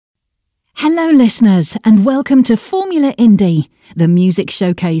Hello listeners and welcome to Formula Indie, the music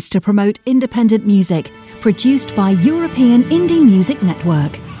showcase to promote independent music, produced by European Indie Music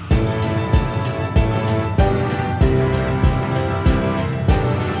Network.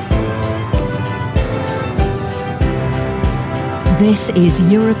 This is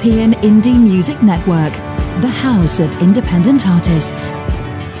European Indie Music Network, the house of independent artists.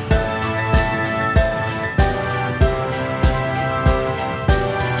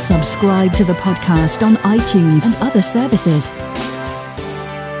 Subscribe to the podcast on iTunes and other services.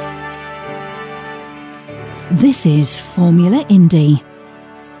 This is Formula Indie.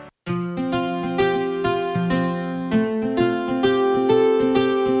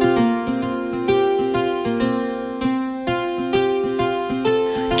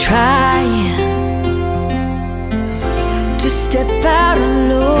 Trying to step out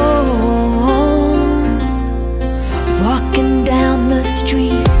alone, walking down the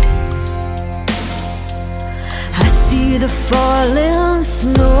street. I see the falling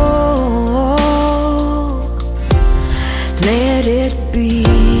snow. Let it be.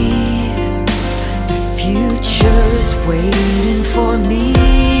 The future's waiting for me.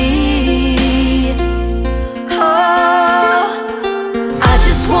 Oh, I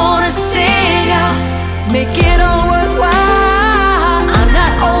just wanna sing out, make it all worthwhile. I'm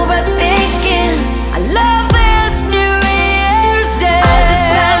not overthinking. I love this New Year's Day. I just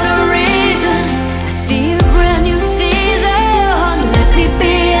found a reason. I see a brand new season. Let me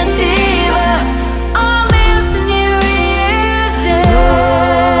be a diva on this New Year's Day.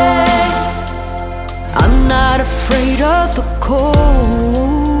 I'm not afraid of the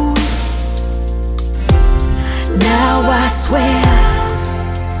cold. Now I swear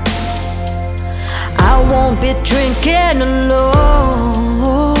I won't be drinking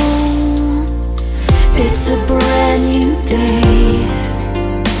alone. It's a brand new day.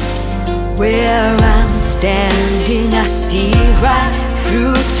 Where I'm standing, I see right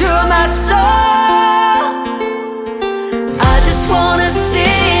through to my soul. I just wanna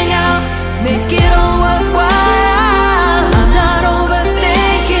sing out, make it all worthwhile. I'm not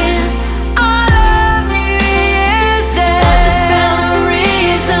overthinking. I love New Year's Day. I just found a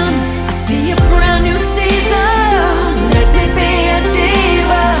reason. I see a brand new season. Let me be a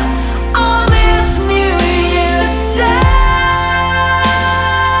diva on this New Year's Day.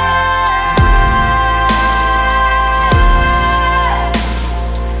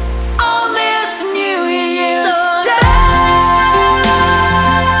 On this New Year's Day.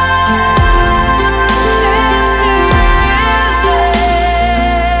 This New Year's Day.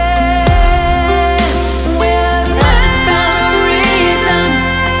 Well, I just found a reason.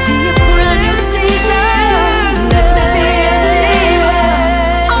 I see a brand new season. Let me be a diva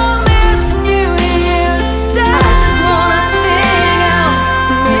on this New Year's Day. I just wanna sing out,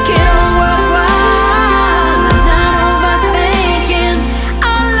 make it all worthwhile. I'm not overthinking. I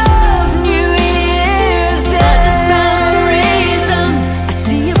love New Year's Day. I just found a reason. I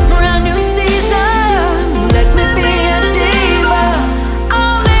see a brand new season. Let me be a diva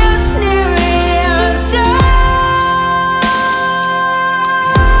on this New Year's Day.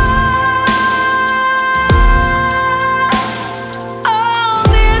 On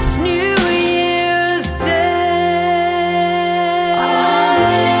this New Year's Day. On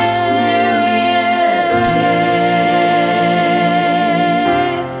this New Year's Day.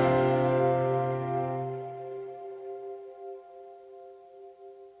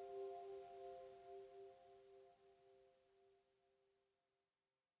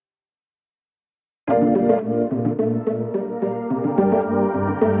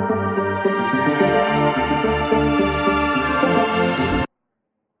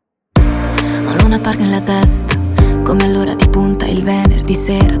 Ho Luna Park nella testa, come all'ora di punta il venerdì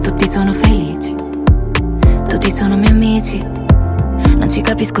sera. Tutti sono felici, tutti sono miei amici. Non ci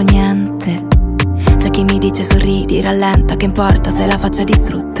capisco niente. C'è chi mi dice sorridi, rallenta, che importa se la faccia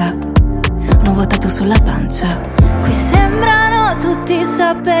distrutta. Un uovo tatu sulla pancia. Qui sembrano tutti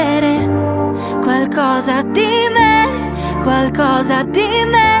sapere qualcosa di me, qualcosa di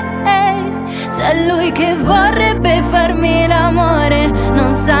me. C'è lui che vorrebbe farmi l'amore,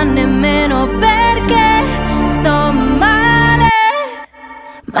 non sa nemmeno perché sto male.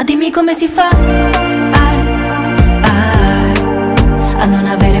 Ma dimmi come si fa a non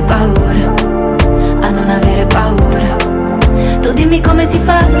avere paura, a non avere paura. Tu dimmi come si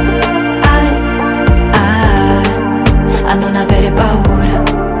fa a non avere paura,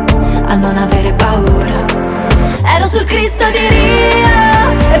 a non avere paura. Ero sul Cristo di Rio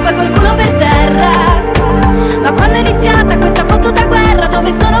e poi col culo per terra. Ma quando è iniziata questa fottuta guerra,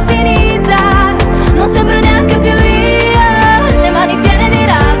 dove sono finita? Non sembro neanche più io, le mani piene di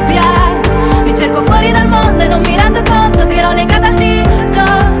rabbia.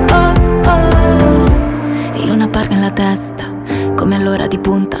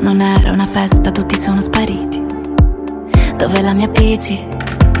 felici.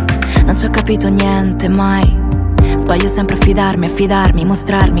 Non ci ho capito niente mai. Sbaglio sempre a fidarmi,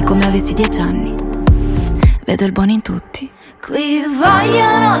 mostrarmi come avessi 10 anni. Vedo il buono in tutti. Qui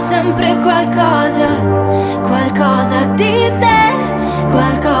vogliono sempre qualcosa, qualcosa di te,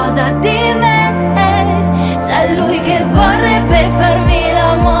 qualcosa di me. C'è lui che vorrebbe farmi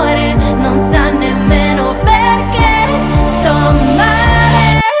l'amore, non sa nemmeno perché sto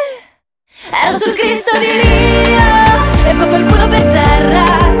male. Ero sul Cristo di Rio e poi col culo per terra.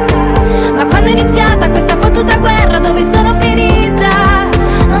 Ma quando è iniziata questa fottuta guerra, dove sono finita?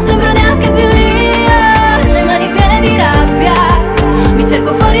 Non sembro neanche più io, le mani piene di rabbia. Mi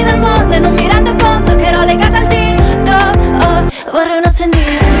cerco fuori dal mondo e non mi rendo conto che ero legata al dito. Oh, vorrei un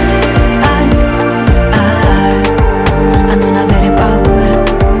accendino a non avere paura,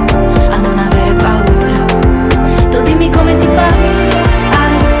 a non avere paura. Tu dimmi come si fa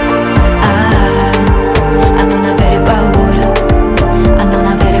a non avere paura, a non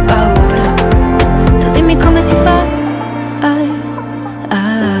avere paura. Tu dimmi come si fa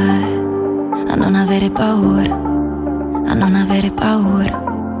a non avere paura, a non avere paura.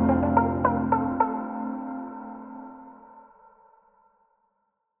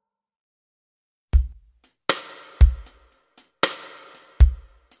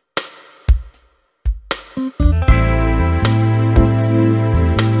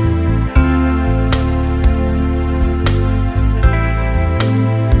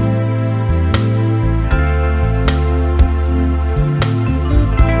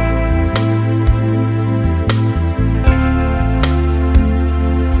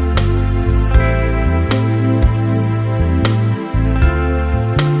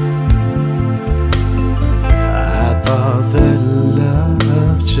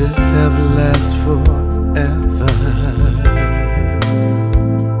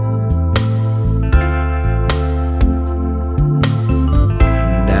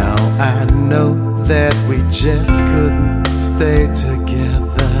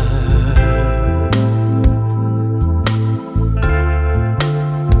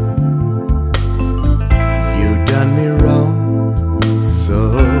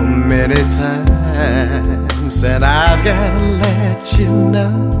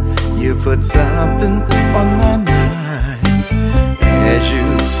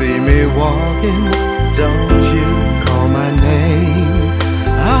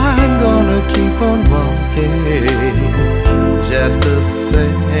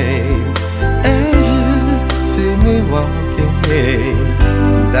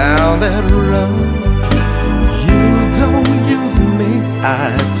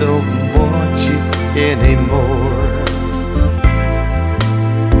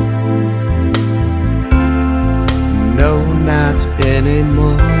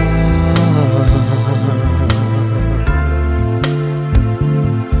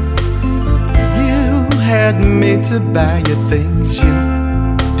 To buy you things you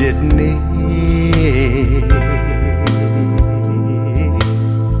didn't need.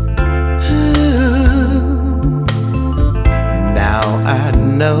 Now I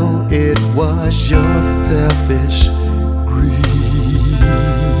know it was your selfish greed.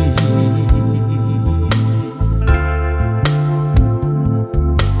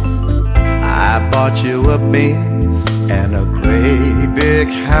 I bought you a Benz and a great big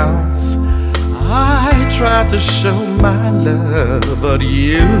house. I tried to show my love, but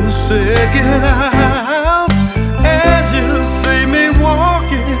you said get out. As you see me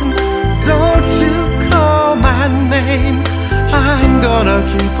walking, don't you call my name. I'm gonna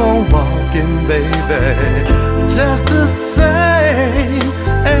keep on walking, baby, just the same.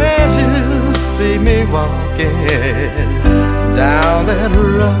 As you see me walking down that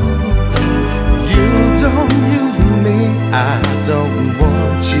road, you don't use me, I don't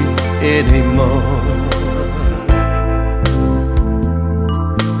want you anymore.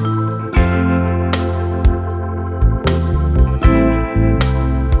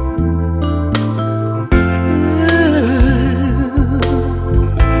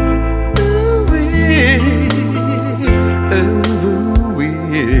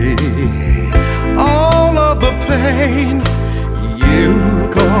 All of the pain you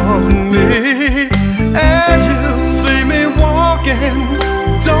caused me. As you see me walking,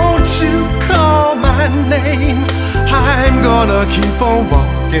 don't you call my name. I'm gonna keep on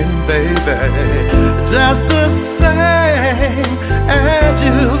walking, baby, just the same. As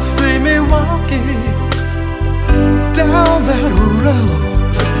you see me walking down that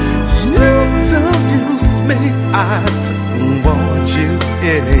road, you don't use me, I don't want you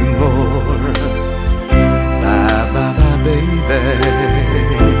anymore. Bye bye bye, baby, bye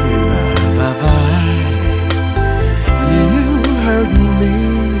bye bye. You hurt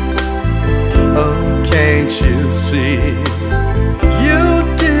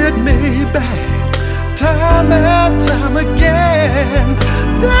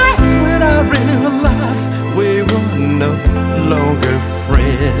realized we were no longer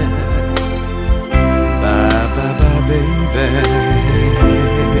friends. Bye, bye, bye, baby.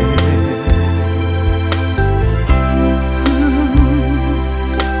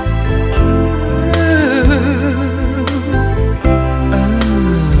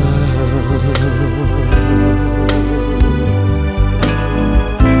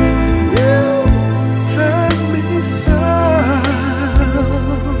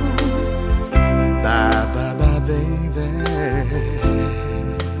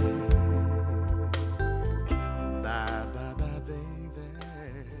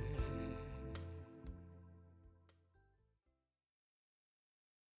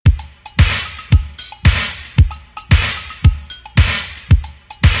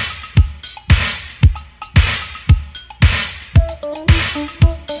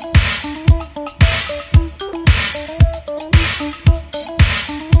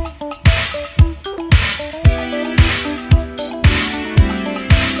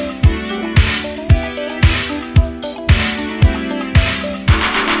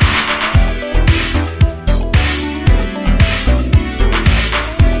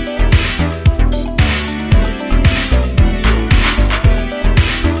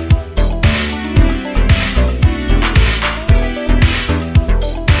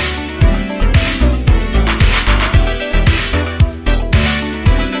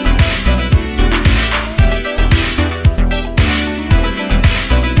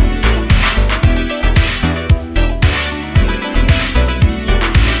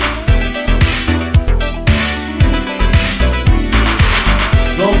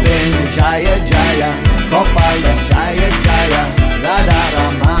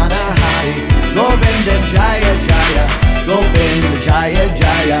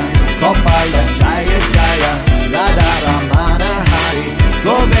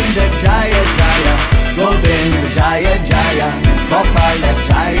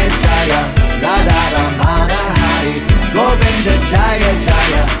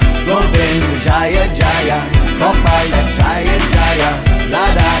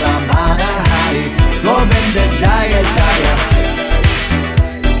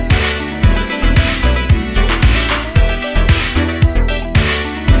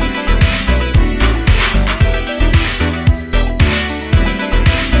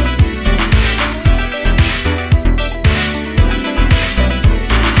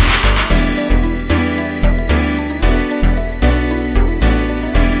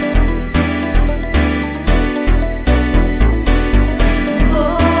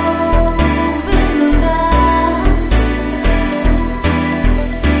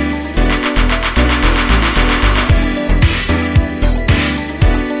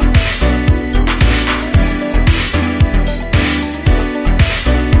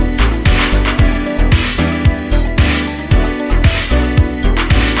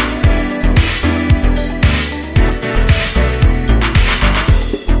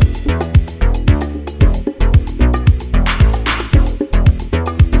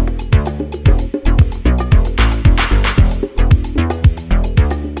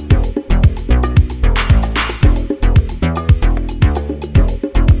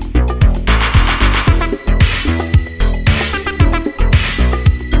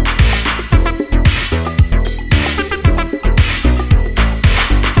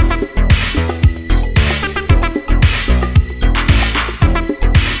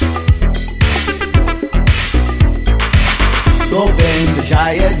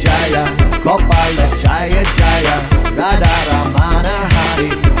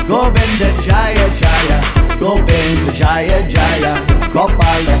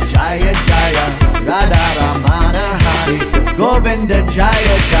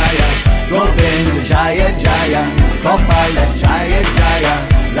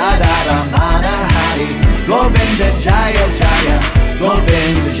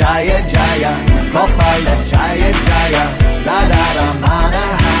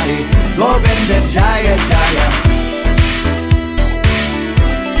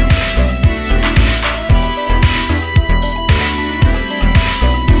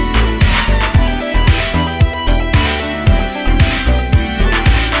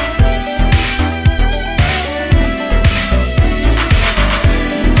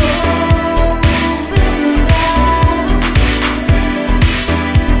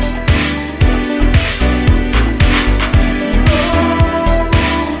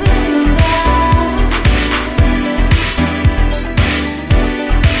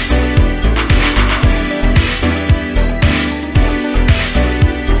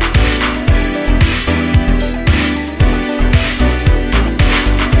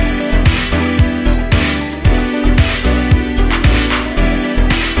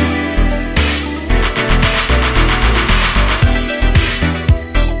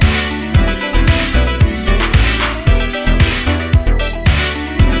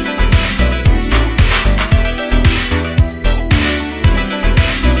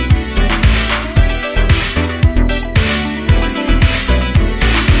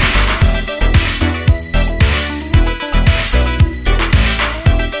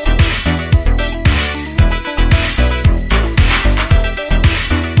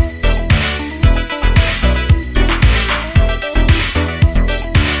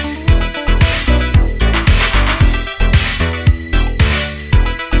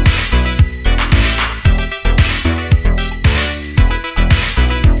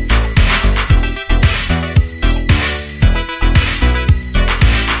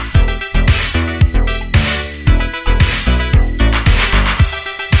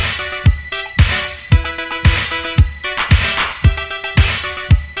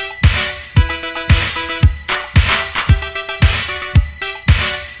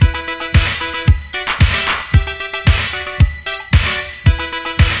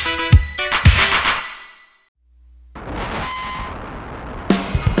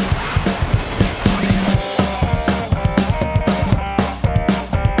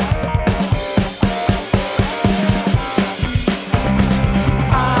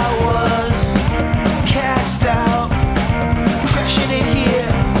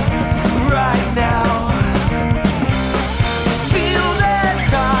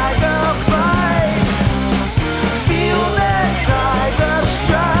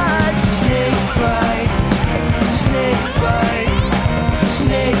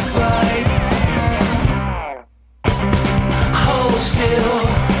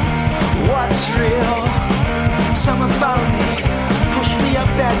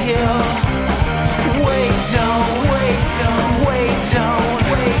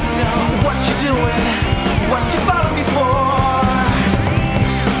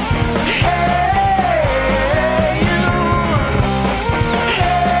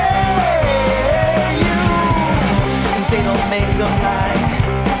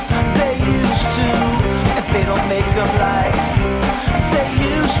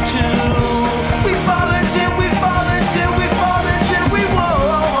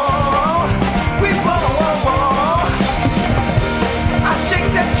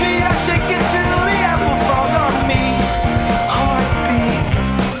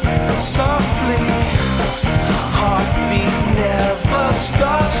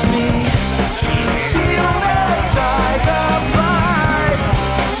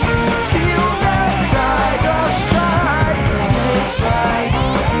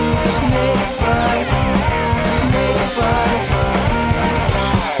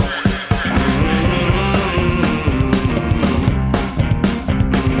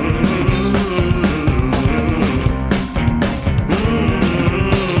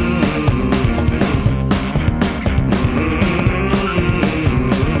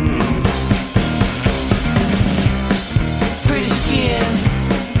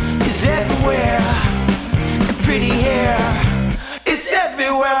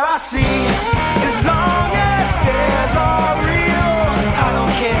 I see. As long as stairs are real, I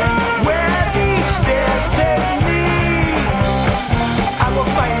don't care where these stairs take me. I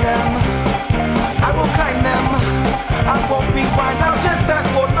will find them, I will climb them. I won't rewind, I'll just fast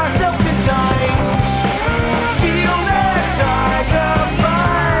forward myself in time. Feel that tiger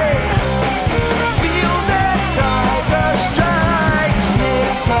bite, feel that tiger strike.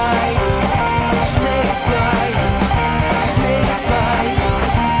 Snake bite, snake bite, snake bite.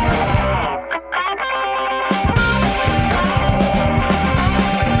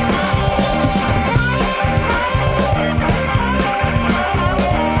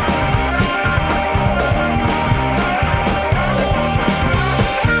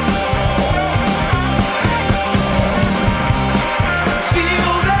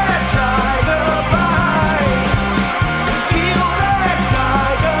 Feel that tiger bite, feel that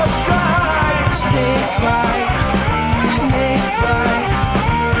tiger strike. Snake bite, snake bite,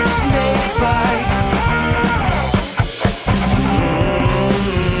 snake bite.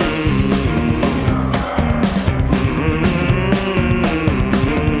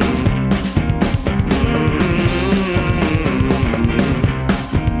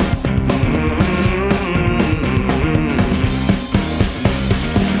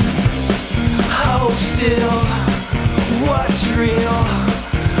 Hold still, what's real?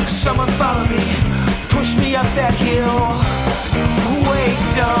 Someone follow me, push me up that hill. Wait,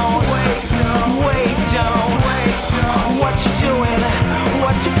 don't, wait, don't. What you doing?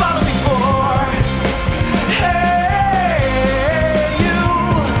 What you follow me for? Hey, you.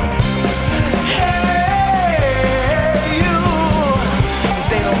 Hey, you.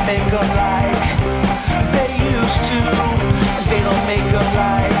 They don't make them like they used to. They don't make them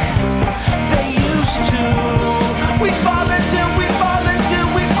like they used to. We fall until we fall until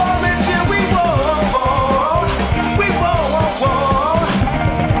we fall until we whoa. We whoa.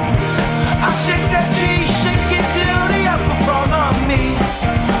 I shake that G, shake it till the apple falls on me.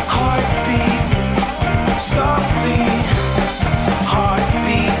 Heartbeat, softly.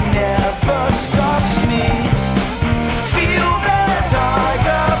 Heartbeat never stops me. Feel that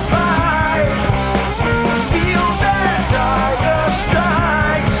tiger bite. Feel that tiger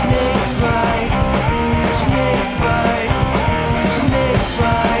strike. Snake bite, snake bite, snake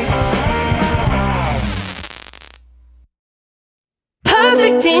bite.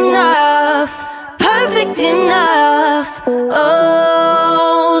 Perfect enough, perfect enough.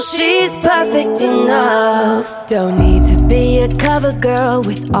 Oh, she's perfect enough. Don't need to be a cover girl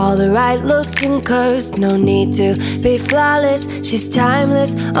with all the right looks and curves. No need to be flawless. She's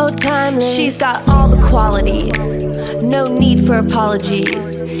timeless, oh timeless. She's got all the qualities, no need for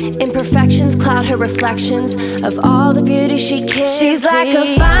apologies. Imperfections cloud her reflections of all the beauty she carries. She's like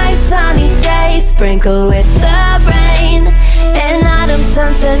a fine sunny day sprinkled with the rain. An autumn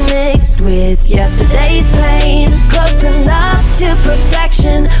sunset mixed with yesterday's pain. Close enough to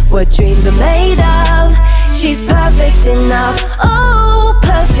perfection, what dreams are made of. She's perfect enough, oh,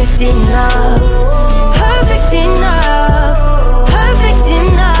 perfect enough. Perfect enough, perfect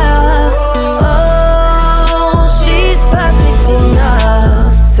enough. Oh, she's perfect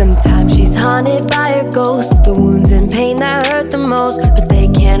enough. Sometimes she's haunted by her ghost, the wounds and pain that hurt the most, but they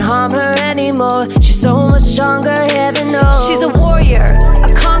can't harm her anymore. She's so much stronger, heaven knows. She's a warrior,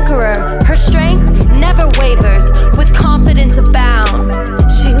 a conqueror. Her strength never wavers, with confidence abound.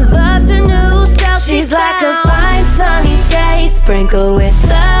 She loves her new self. She's like a fine sunny day sprinkled with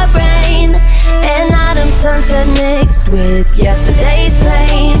the rain. An autumn sunset mixed with yesterday's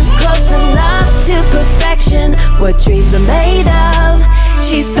pain. Close enough to perfection, what dreams are made of.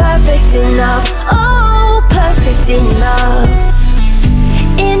 She's perfect enough, oh, perfect enough.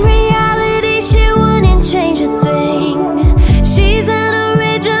 In reality, she wouldn't change a thing. She's an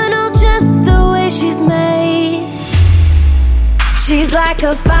original just the way she's made. She's like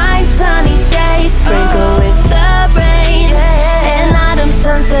a fine sunny day sprinkled with the rain. An autumn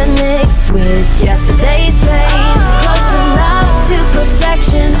sunset mixed with yesterday's pain. Close enough to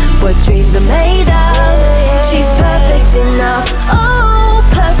perfection, what dreams are made of. She's perfect enough, oh,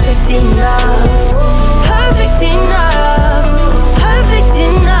 perfect enough. Perfect enough, perfect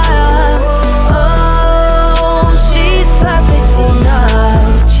enough. Oh, she's perfect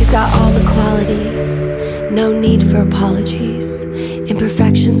enough. She's got all the qualities, no need for apologies.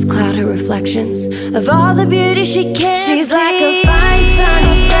 Imperfections cloud her reflections of all the beauty she can't see. She's like a fine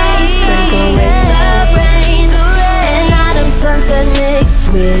sunny day sprinkled with the rain. An autumn sunset mixed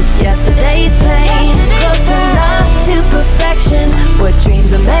with yesterday's pain. Close enough to perfection, what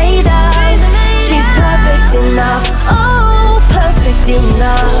dreams are made of. She's perfect enough, oh, perfect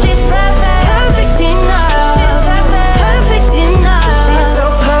enough. She's perfect, perfect enough. She's perfect, perfect enough. She's so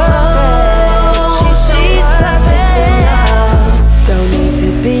perfect.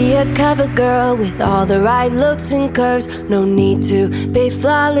 clever girl with all the right looks and curves. No need to be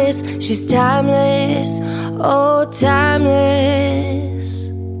flawless. She's timeless, oh timeless.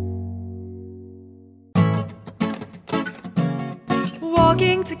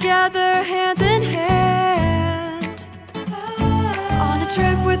 Walking together hand in hand, on a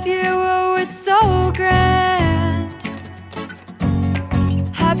trip with you, oh it's so grand.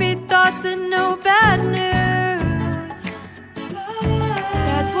 Happy thoughts and no bad news.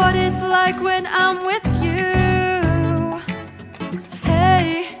 That's what it's like when I'm with you.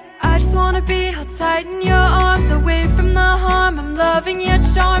 Hey, I just wanna be held tight in your arms, away from the harm. I'm loving your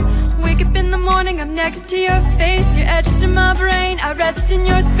charm. Wake up in the morning, I'm next to your face. You're etched in my brain, I rest in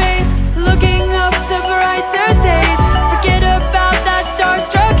your space. Looking up to brighter days, forget about that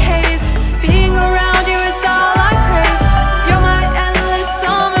starstruck haze. Being around you is all I crave. You're my endless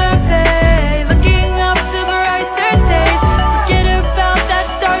summer bay. Looking up to brighter days, forget about that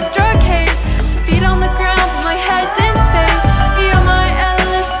starstruck haze. Feet on the ground, but my head's in space. You're my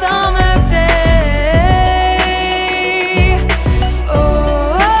endless summer bay. Oh,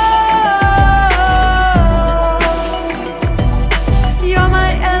 you're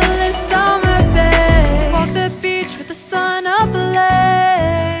my endless summer bay. Walk the beach with the sun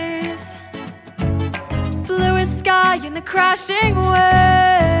ablaze. Bluest sky and the crashing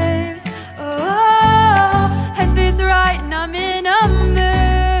waves. Oh, headspace right and I'm in a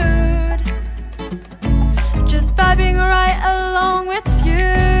mood. Just vibing right along with you.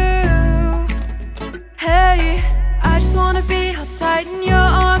 Hey, I just wanna be held tight in your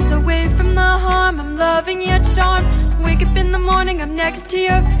arms, away from the harm. I'm loving your charm. Wake up in the morning, I'm next to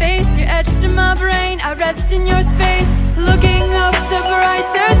your face. You're etched in my brain, I rest in your space. Looking up to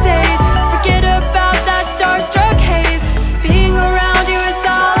brighter days, forget about that starstruck haze. Being around you is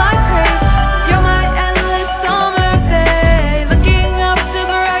all I crave. You're my endless summer bay. Looking up to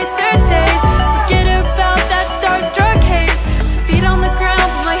brighter days, forget about that starstruck haze. Feet on the ground,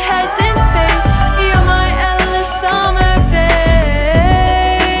 but my head's in space. You're my endless summer bay.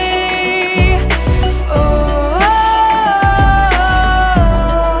 Oh,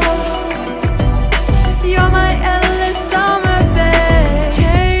 you're my endless summer bay.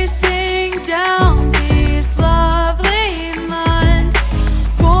 Chasing down these lovely months,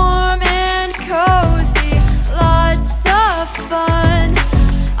 warm and cozy, lots of fun.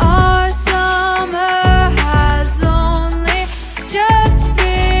 Our summer has only just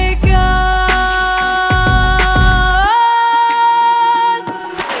begun.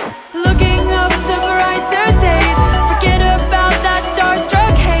 Looking up to brighter days, forget about that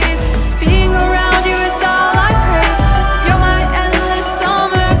starstruck haze. Being around you is all I crave. You're my endless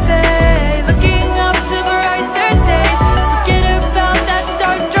summer bay. Looking up to brighter days, forget about that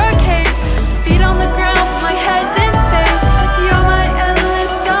starstruck haze. Feet on the ground, but my head's in space. You're my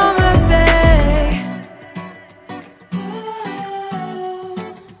endless summer bay.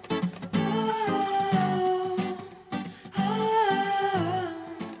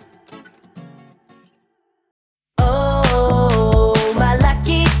 Oh, my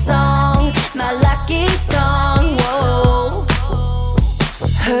lucky song, my lucky song, whoa.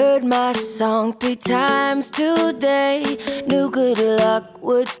 Heard my song 3 times today. Knew good luck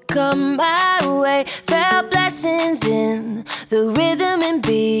would come my way. Felt blessings in the rhythm and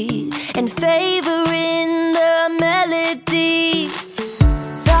beat, and favor in the melody.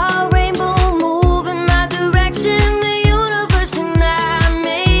 Saw a rainbow move in my direction, the universe and I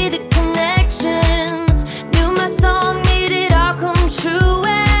made a connection. Knew my song made it all come true.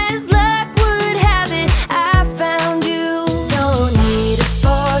 As luck would have it, I found you. Don't need a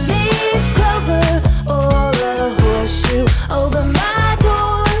 4-leaf clover or a horseshoe over my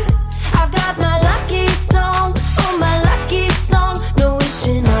door. I've got my lucky song, oh my lucky song. No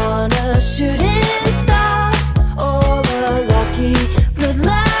wishing on a shooting star or a lucky good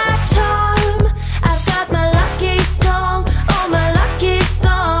luck charm. I've got my lucky song, oh my lucky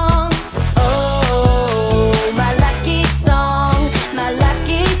song. Oh, my lucky song,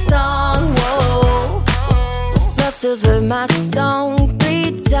 whoa. Must have heard my song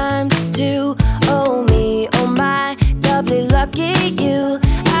 3 times too. Oh me, oh my, doubly lucky you.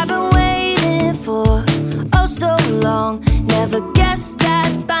 I've been waiting for oh so long. Never guessed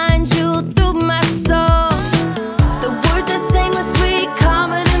I'd find you through my song. The words I sang were sweet,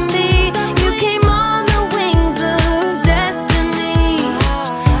 calmer than me. You came on the wings of destiny.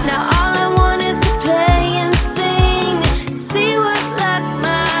 Now all I want is to play and sing. See what luck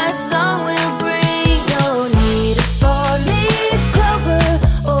my song will bring. Don't need a 4-leaf clover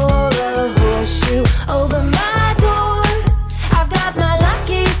or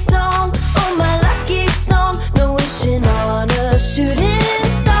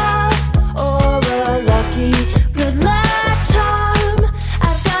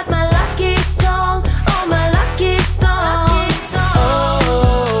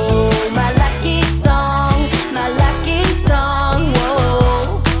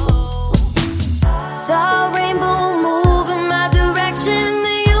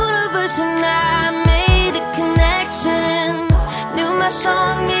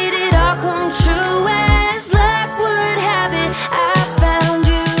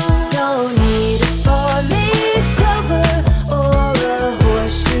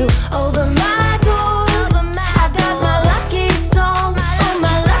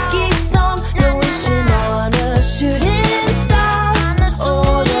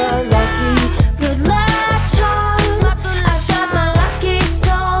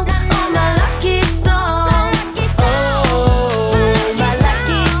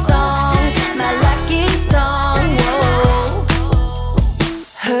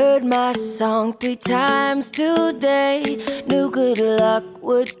 3 times today, knew good luck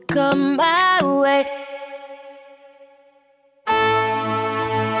would come my way.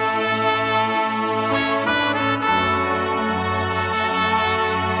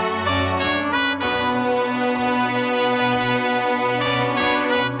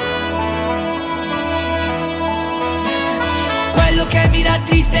 Quello che mi dà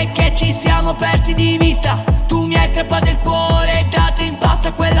triste è che ci siamo persi di vista. Tu mi hai strappato il cuore e dato in pasto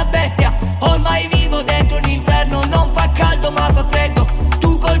a quella bestia. Ormai vivo dentro un inferno, non fa caldo ma fa freddo.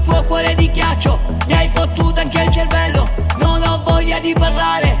 Tu col tuo cuore di ghiaccio mi hai fottuto anche il cervello. Non ho voglia di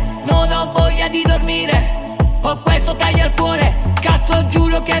parlare, non ho voglia di dormire. Ho questo taglio al cuore, cazzo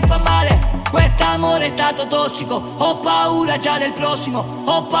giuro che fa male. Quest'amore è stato tossico, ho paura già del prossimo.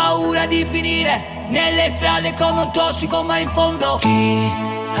 Ho paura di finire nelle strade come un tossico, ma in fondo ti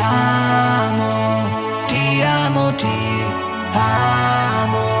amo, ti amo, ti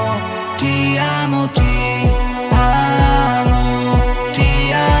amo, ti amo, ti amo,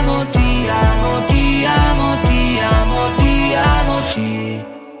 ti amo, ti amo, ti amo, ti amo, ti amo, ti.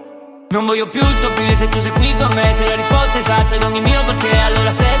 Non voglio più soffrire se tu sei qui con me. Se la risposta è esatta ad ogni mio perché,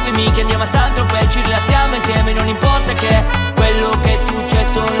 allora seguimi che andiamo a Saint-Tropez, ci rilassiamo insieme, non importa che quello che è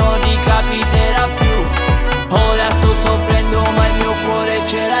successo non ricapiterà più. Ora sto soffrendo ma il mio cuore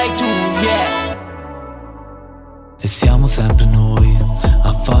ce l'hai tu, yeah. E siamo sempre noi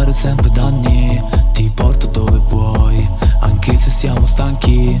a fare sempre danni. Ti porto dove vuoi, anche se siamo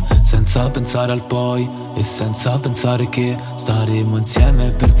stanchi, senza pensare al poi e senza pensare che staremo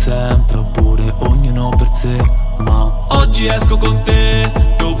insieme per sempre, oppure ognuno per sé. Ma oggi esco con te,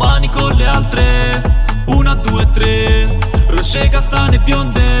 domani con le altre. 1, 2, 3, rosce castane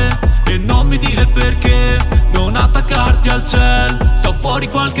bionde. E non mi dire perché non attaccarti al cielo. Sto fuori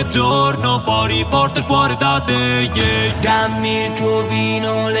qualche giorno, poi riporto il cuore da te, yeah. Dammi il tuo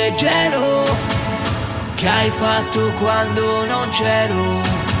vino leggero che hai fatto quando non c'ero,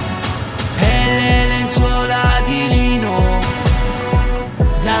 e le lenzuola di lino.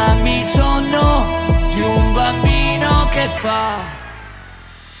 Dammi il sonno di un bambino che fa.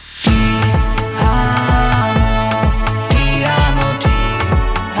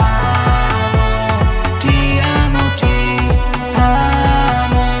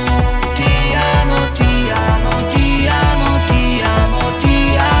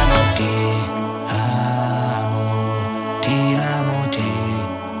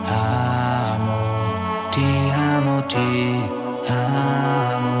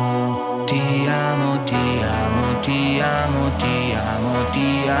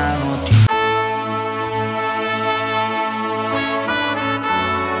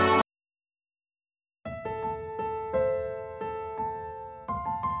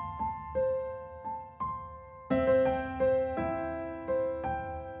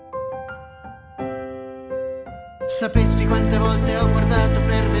 Sapessi quante volte ho guardato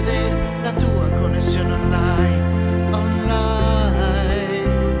per vedere la tua connessione online, online.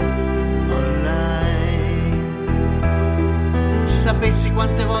 Sapessi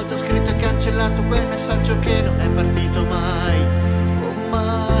quante volte ho scritto e cancellato quel messaggio che non è partito mai,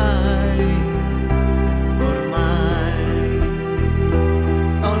 ormai,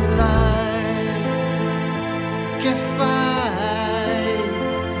 online. Che fai?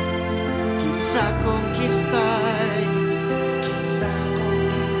 Chissà con chi stai.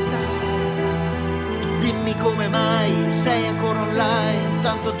 Dimmi come mai sei ancora online,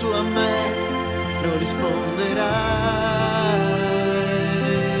 tanto tu a me non risponderai.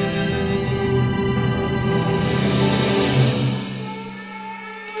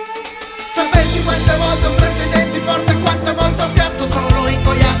 Sapessi quante volte ho stretto i denti forte, quante volte ho pianto solo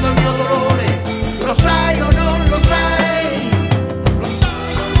ingoiando il mio dolore. Lo sai o non lo sai?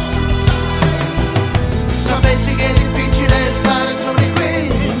 Sapessi che è difficile stare soli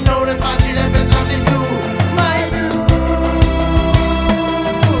qui, non è facile pensare di più, mai più.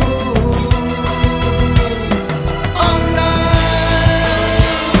 Online,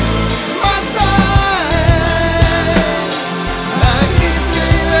 ma dai, a chi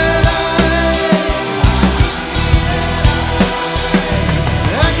scriverai?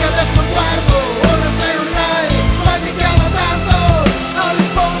 Anche adesso guardo, ora sei online, ma di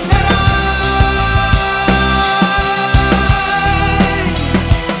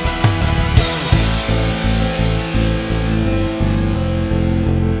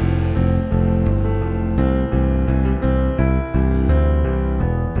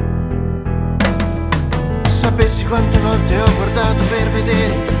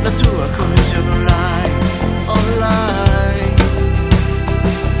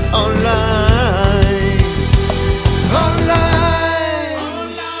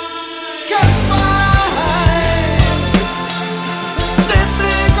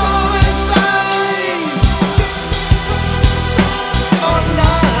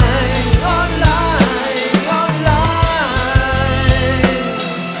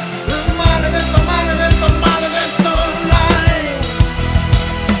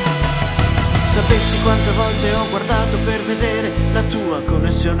Sapessi quante volte ho guardato per vedere la tua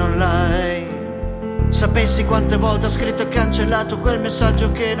connessione online. Sapessi quante volte ho scritto e cancellato quel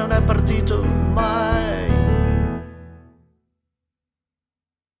messaggio che non è partito mai.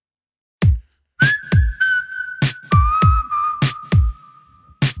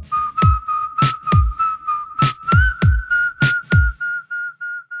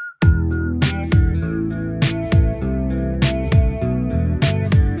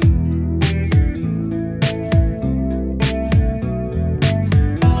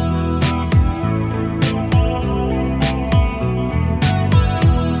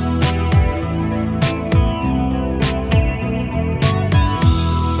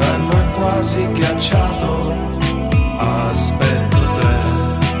 Quasi ghiacciato, aspetto te.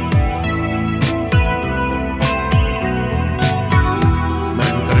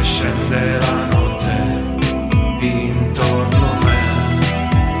 Mentre scende la notte intorno a me,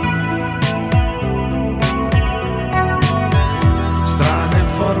 strane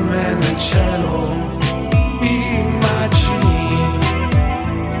forme nel cielo, immagini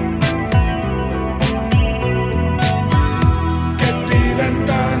che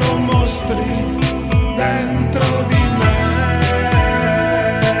diventano mostri dentro di me.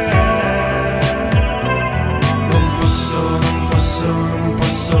 Non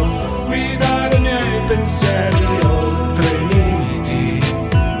posso guidare i miei pensieri oltre i limiti.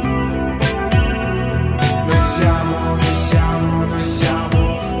 Noi siamo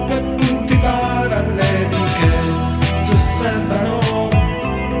due punti paralleli che si osservano.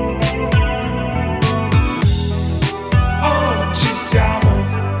 Oggi siamo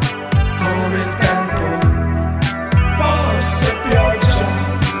come il tempo, forse pioggia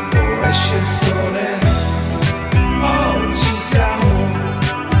o esce il sole. Oggi siamo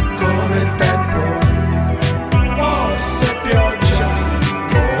come il tempo, forse pioggia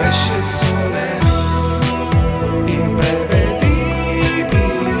o esce il sole.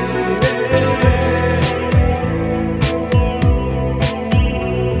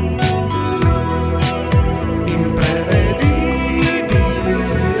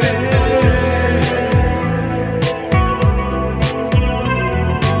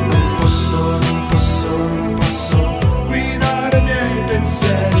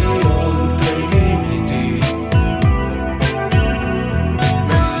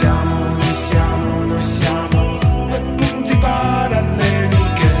 Noi siamo due punti paralleli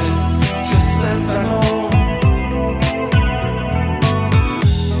che si osservano.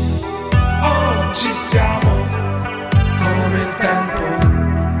 Oggi siamo come il tempo,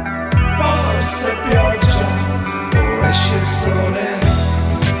 forse pioggia o esce il sole.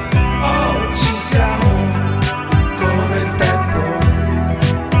 Oggi siamo come il tempo,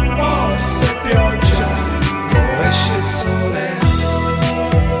 forse pioggia o esce il sole.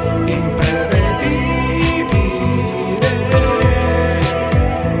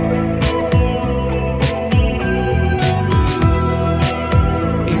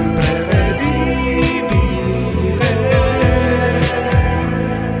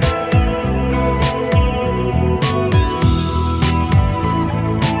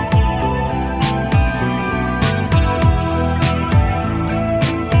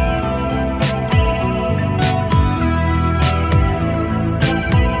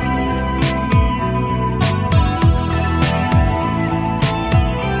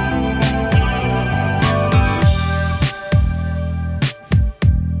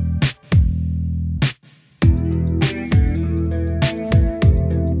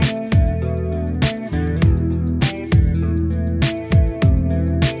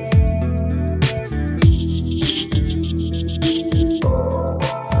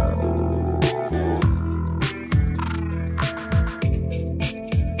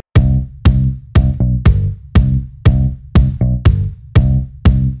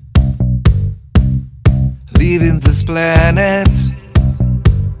 Leaving this planet,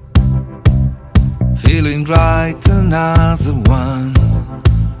 feeling right, another one,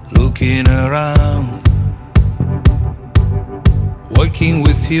 looking around, working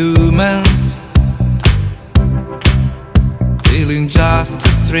with humans, feeling just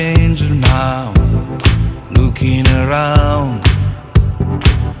a stranger now, looking around,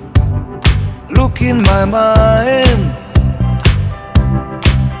 look in my mind,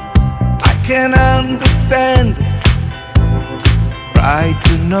 I can understand, right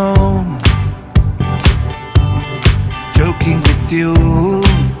to know, joking with you,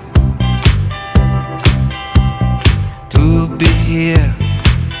 to be here,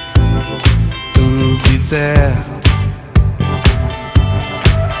 to be there.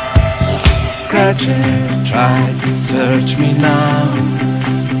 Scratching, try to search me now,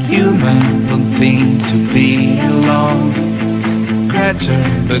 human don't think to be alone. Creature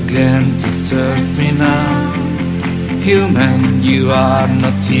began to search me now. Human, you are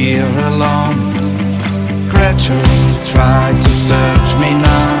not here alone. Creature, try to search me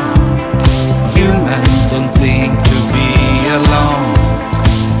now. Human, don't think to be alone.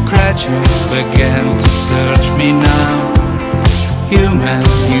 Creature began to search me now. Human,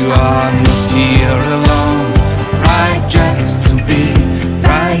 you are not here alone. Right just to be,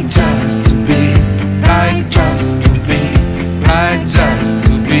 right just to be, right just to be, right just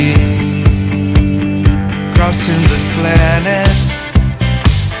to be. Crossing this planet,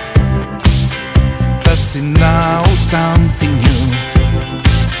 testing now something new.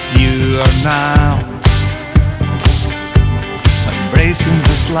 You are now embracing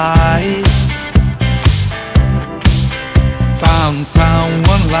this life. Found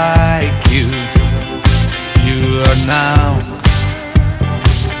someone like you. You are now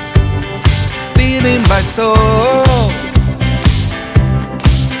feeling my soul.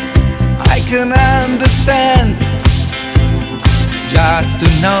 I can understand just to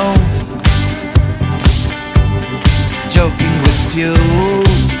know. Joking with you,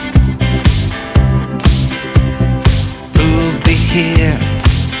 to be here,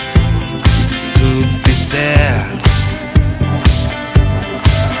 to be there.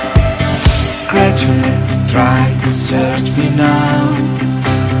 Creature, try to search me now.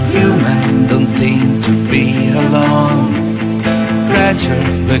 Human, don't think to be alone. Creature,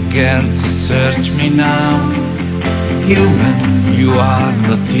 began to search me now. Human, you are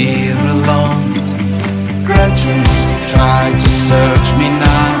not here alone. Creature, try to search me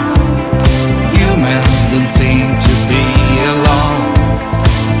now. Human, don't think to be alone.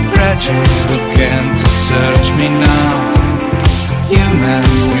 Creature, began to search me now. Human,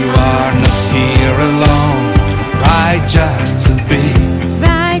 you are not here alone. Right just to be,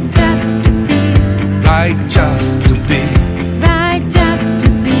 Right just to be, right just to be, right just to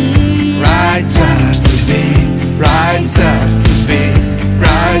be, right just to be, right just to be,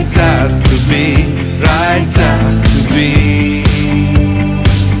 right just to be, right just to be.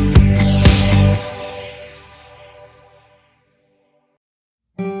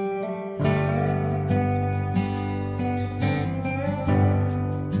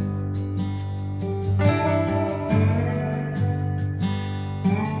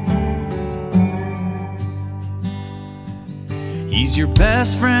 He's your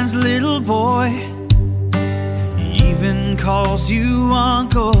best friend's little boy. He even calls you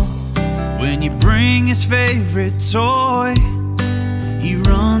uncle when you bring his favorite toy. He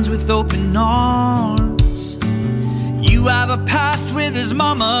runs with open arms. You have a past with his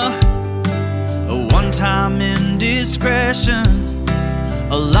mama, a one-time indiscretion,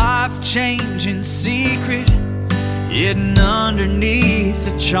 a life-changing secret hidden underneath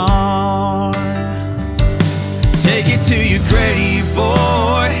the charm. Take it to your grave,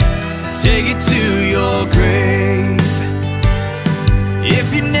 boy. Take it to your grave.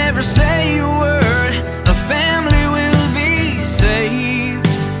 If you never say a word, a family will be saved.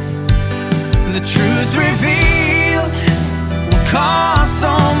 The truth revealed will cause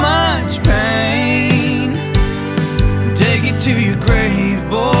so much pain. Take it to your grave,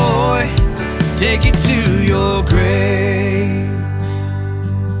 boy. Take it to your grave.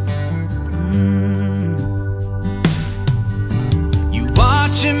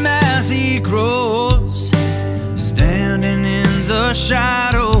 Watch him as he grows, standing in the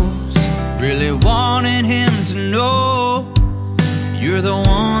shadows, really wanting him to know you're the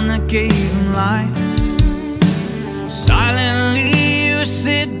one that gave him life. Silently you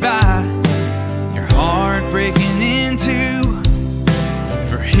sit by, your heart breaking in two.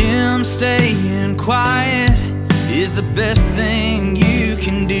 For him staying quiet is the best thing you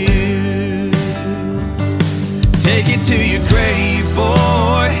can do. Take it to your grave,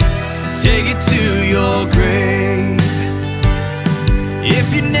 boy. Take it to your grave.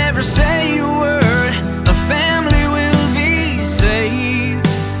 If you never say a word, a family will be saved.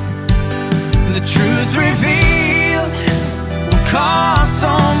 The truth revealed will cause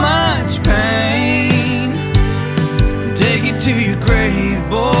so much pain. Take it to your grave,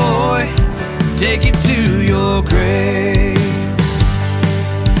 boy. Take it to your grave.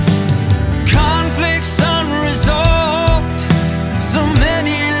 So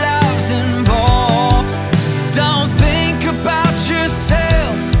many lives involved. Don't think about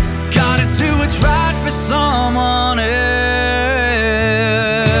yourself. Gotta do what's right for someone else.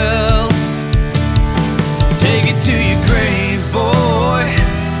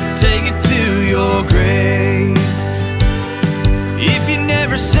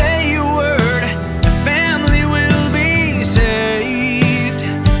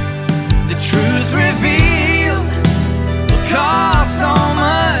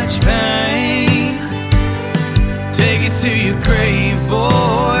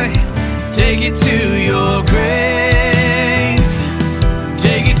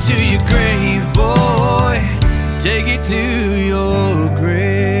 take it to your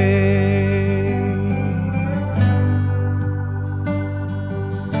grave.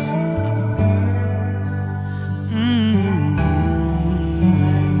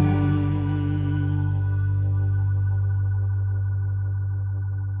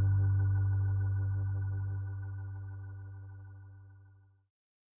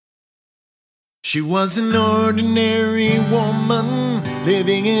 She was an ordinary woman,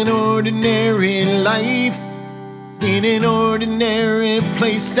 living an ordinary life, in an ordinary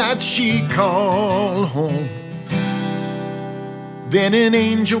place that she called home. Then an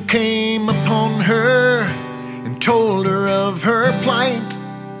angel came upon her and told her of her plight,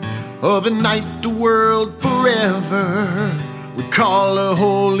 of a night the world forever would call a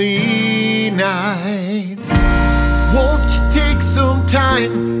holy night. Won't you take some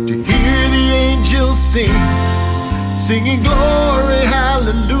time to hear the angels sing, singing glory,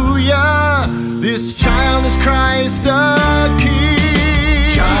 hallelujah, this child is Christ the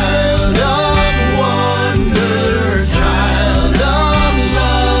King. Child of wonder, child of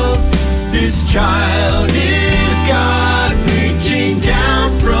love, this child is God reaching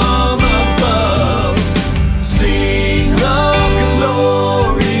down from above. Sing of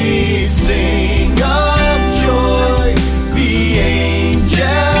glory, sing of joy, the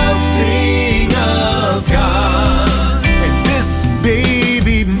angels sing of God, and this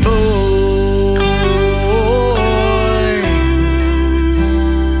baby boy.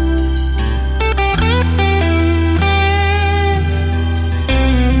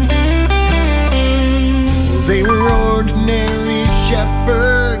 They were ordinary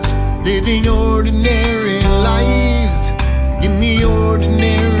shepherds, living ordinary lives, in the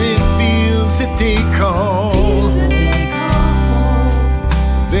ordinary fields that they call home.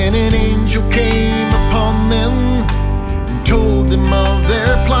 Then an angel came upon them and told them of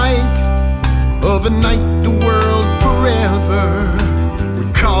their plight, of a night the world forever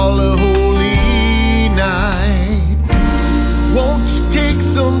would call a holy night. Won't you take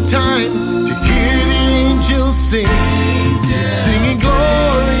some time to hear the angels sing, singing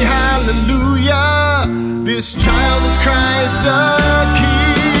glory, hallelujah, this child is Christ the King.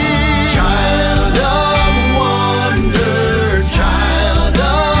 Child of wonder, child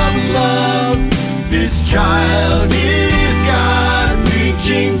of love, this child is God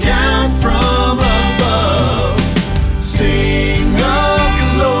reaching down from above. Sing of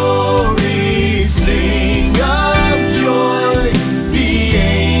glory, sing of joy, the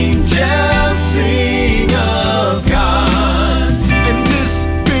angels sing of God, and this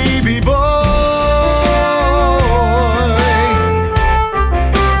baby boy.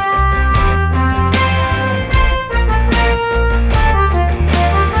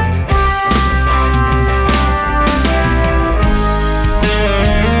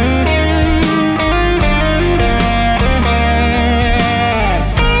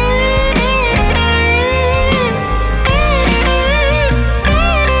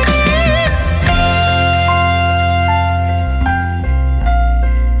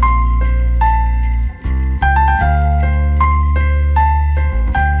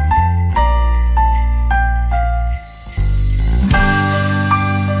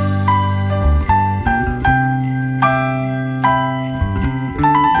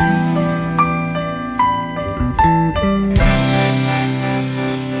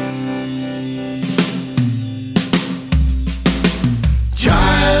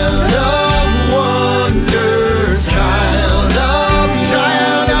 Child of wonder, child of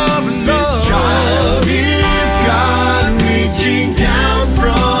love, this child is God reaching down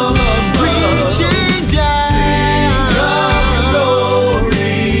from above. Sing of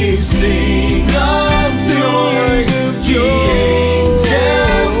glory, sing of joy, the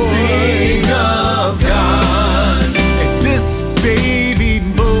angels sing of God, and this baby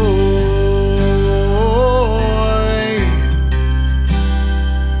boy.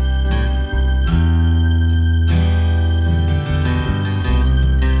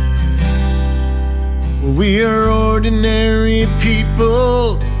 We are ordinary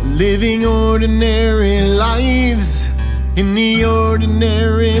people, living ordinary lives, in the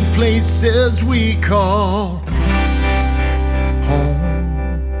ordinary places we call home.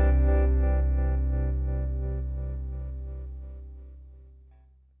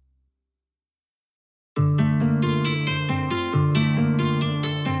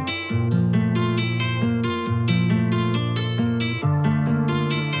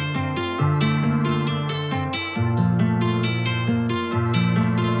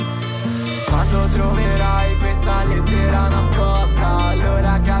 Quando troverai questa lettera nascosta,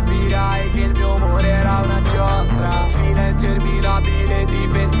 allora capirai che il mio amore era una giostra, fila interminabile di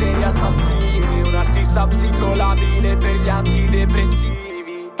pensieri assassini, un artista artista psicolabile per gli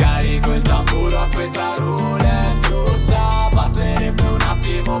antidepressivi. Carico il tamburo a questa roulette russa, basterebbe un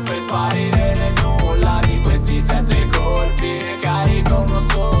attimo per sparire nel nulla. Di questi 7 colpi ne carico uno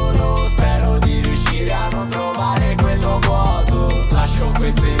solo, spero di riuscire a non trovare quello vuoto. Lascio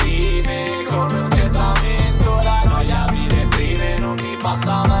queste rime come un testamento, la noia mi reprime, non mi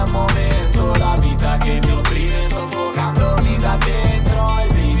passa mai un momento. La vita che mi opprime soffocandomi da dentro,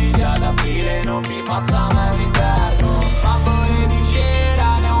 i brividi ad aprile, non mi passa mai un inverno. Bambole di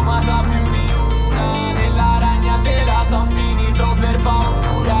cera ne ho amata più di una, nella ragnatela son finito per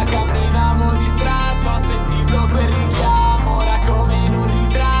paura. Camminavo distratto, ho sentito quel richiamo, ora come in un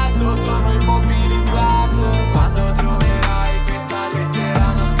ritratto sono immobilizzato. Quando troverai questa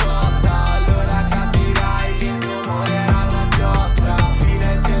lettera nascosta, allora capirai che il mio amore era una giostra.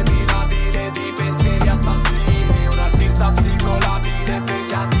 Fila interminabile di pensieri assassini, un artista psicolabile per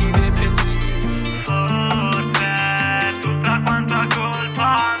gli antidepressivi. Forse tutta quanta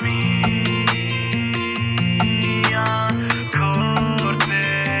colpa mia, corse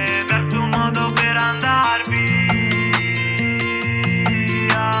verso un modo per andar via.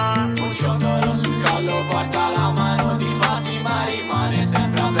 Un ciondolo sul collo porta la mano di Fatima, rimane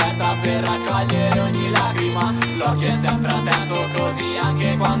sempre aperta per raccogliere ogni lacrima. L'occhio è sempre attento così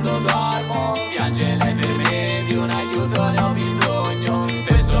anche quando dormo, piange lei per me, di un aiuto ne ho bisogno.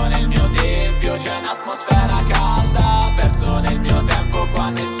 Spesso nel mio tempio c'è un'atmosfera calda, perso nel mio tempo qua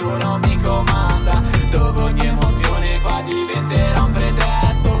nessuno mi comanda, dove ogni emozione qua diventerà un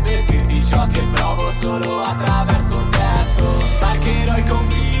pretesto per dirti ciò che provo solo attraverso un testo. Marcherò il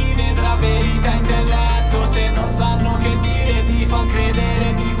confine tra verità e intelletto, se non sanno che dire ti fan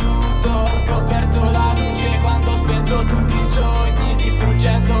credere di tutto. Ho scoperto la luce quando ho spento tutti i sogni,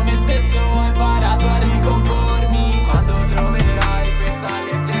 distruggendo me stesso ho imparato a ricompormi. Quando troverai questa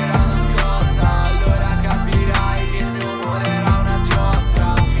lettera nascosta, allora capirai che il mio amore era una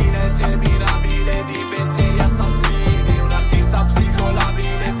giostra. Fila interminabile di pensieri assassini, un artista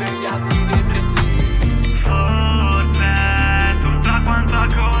psicolabile per gli antidepressivi. Forse tutta quanta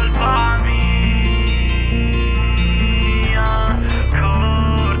colpa mia,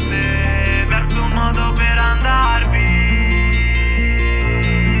 corse verso un modo per andar via.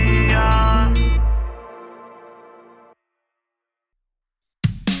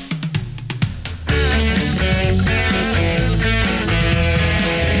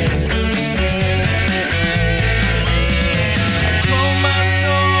 Throw my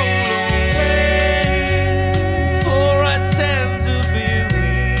soul away, for I tend to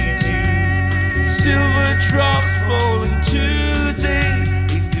believe you. Silver drops falling today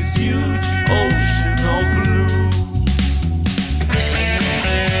in this huge ocean of blue.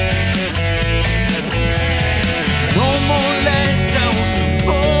 No more letdowns to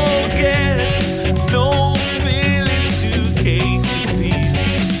forget, no feelings to case to feel.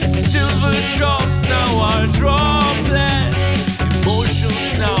 Silver drops now are droplets,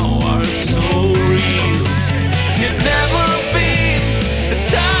 emotions now are so real. You've never been a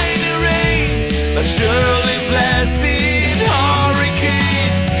tiny rain, but surely blasted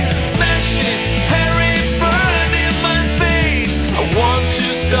hurricane, smashing, hurry, burning my space. I want to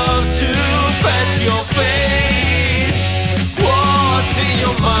stop to pat your face. What's in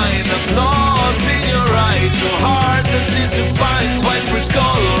your mind? I'm lost in your eyes, so hard to need to find quite fresh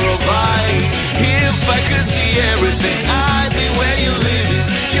color of eye. If I could see everything, I'd be where you're living.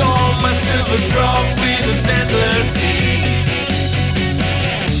 You're my silver drop in an endless sea.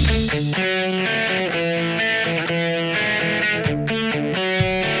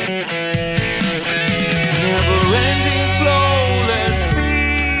 Never-ending flawless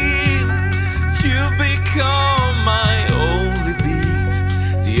beat, you've become my only beat,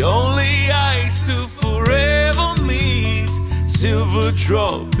 the only eyes to forever meet. Silver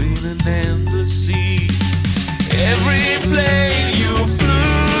drop in an endless sea. Every plane you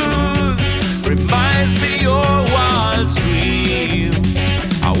flew reminds me your wild stream.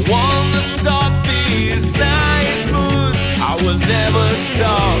 I wanna stop this nice mood, I will never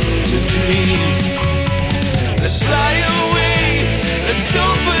stop to dream. Let's fly away, let's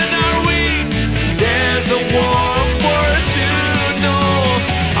open our wings. There's a warm world to know.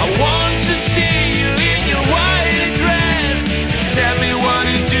 I want to see you in your white dress. Tell me what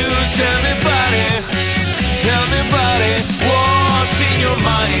you do, tell me about it. Tell me about it. What's in your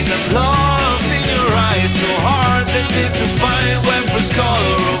mind? I'm lost in your eyes, so hard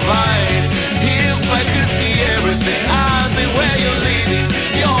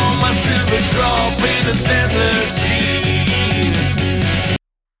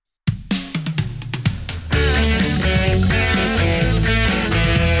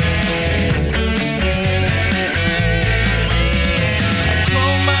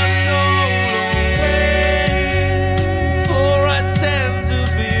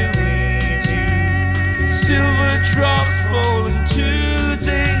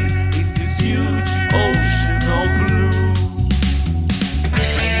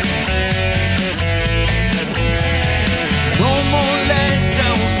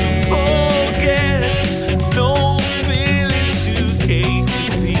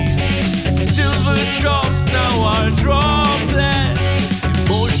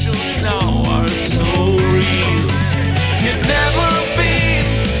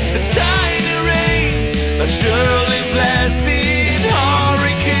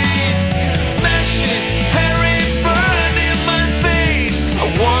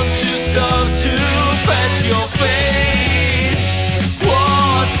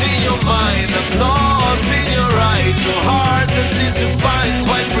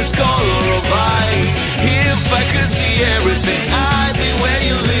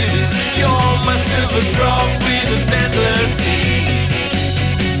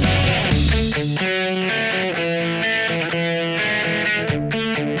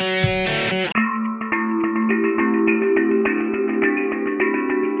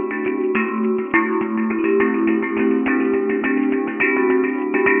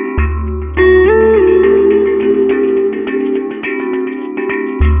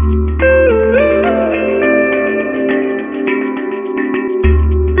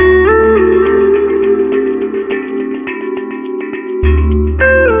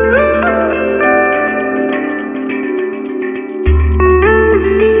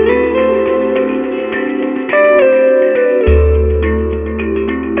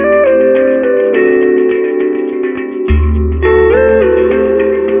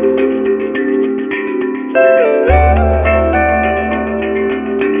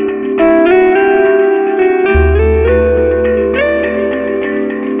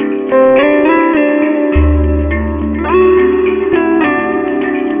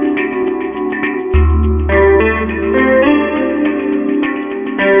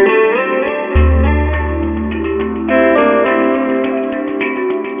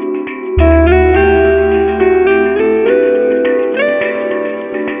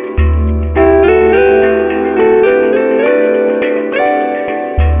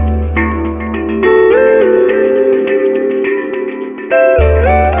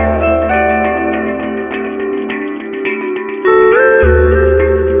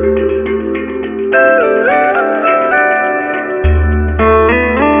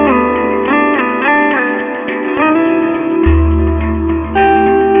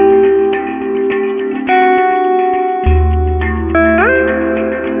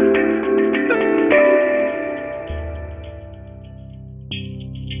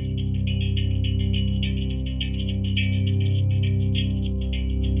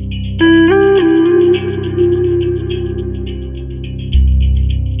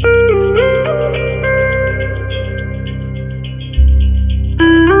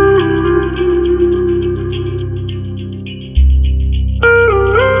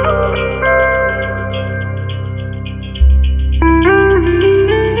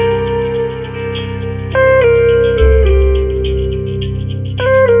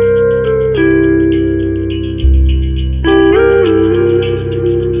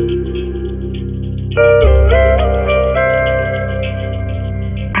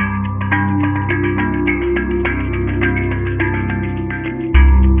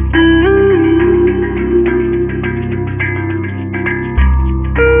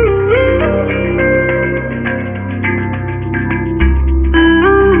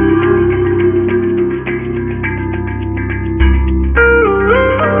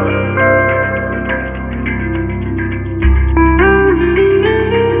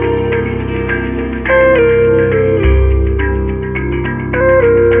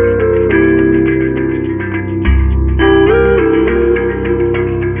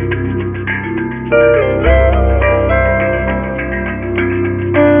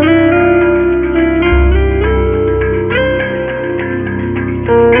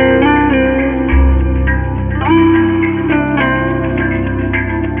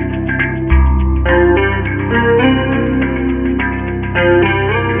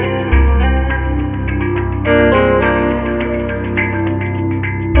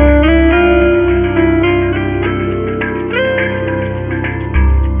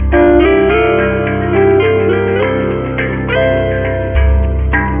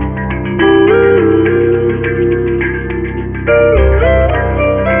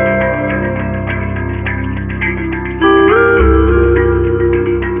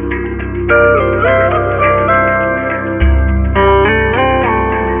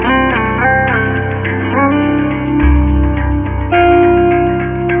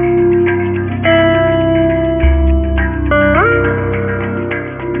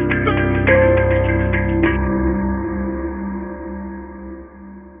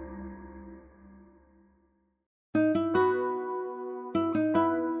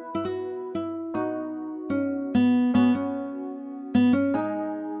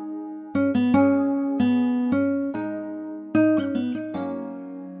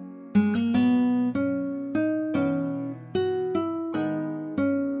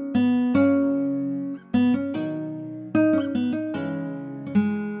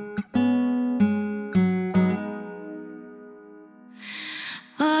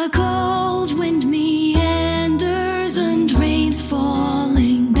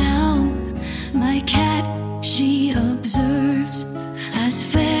as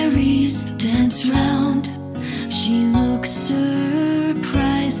fairies dance round. She looks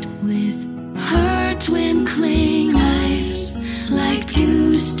surprised with her twinkling eyes, like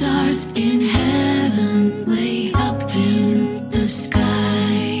two stars in heaven, way up in the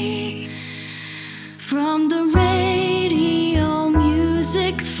sky. From the radio,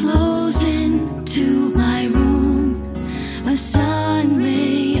 music flows into my room, a sun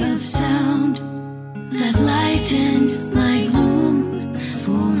ray of sound that lightens my gloom.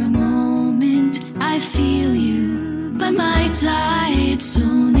 For a moment I feel you, but my tide so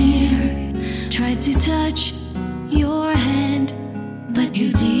near. Tried to touch your hand, but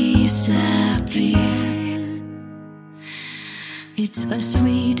you disappear. It's a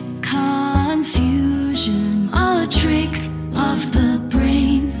sweet confusion, a trick of the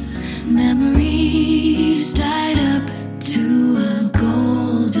brain. Memories tied up to a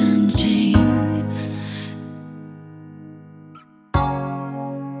golden chain.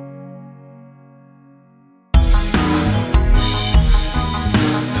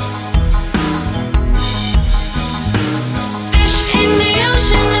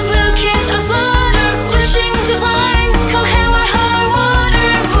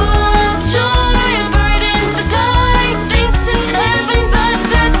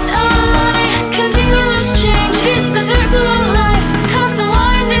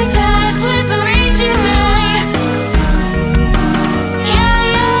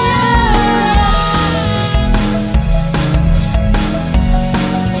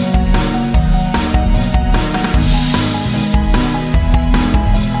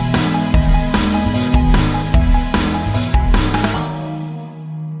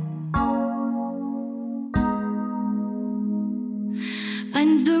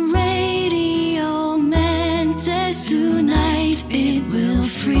 And the radio man says tonight it will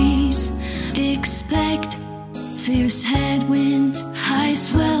freeze. Expect fierce headwinds, high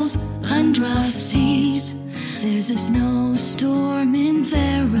swells, and rough seas. There's a snowstorm in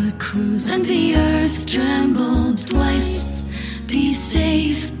Veracruz, and the earth trembled twice. Be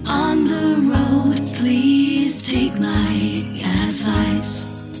safe on the road, please take my advice.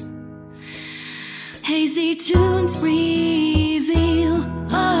 Hazy tunes reveal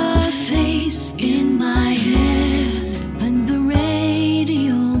a face in my head, and the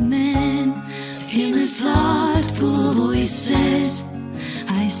radio man in a thoughtful voice says,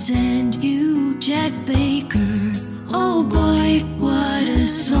 I send you Chet Baker. Oh boy, what a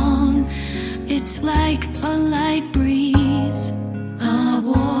song. It's like a light breeze, a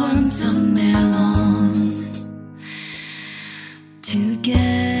warm summer long.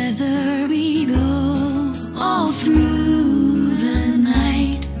 Together we go all through the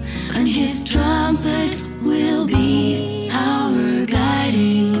night, and his trumpet will be our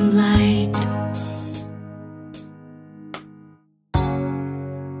guiding light.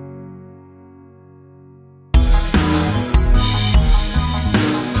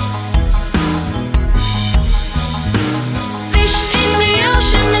 Fish in the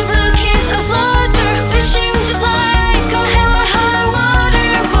ocean and blue kiss of slaughter, fishing to fly, come hell or high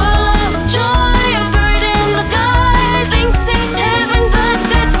water, full of joy, a bird in the sky thinks it's heaven, but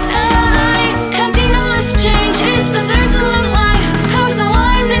that's a lie. Continuous change is the circle of life, comes a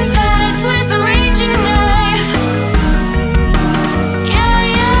winding path with a raging knife. Yeah,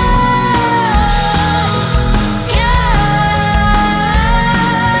 yeah, yeah,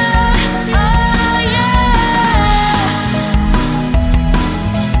 oh yeah.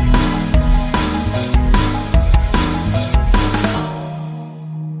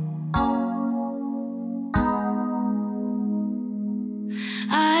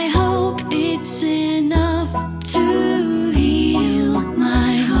 I hope it's enough to heal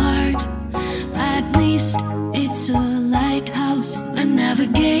my heart. At least it's a lighthouse, a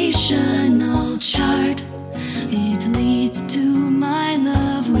navigational chart. It leads to my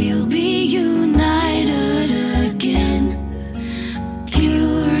love, we'll be united again.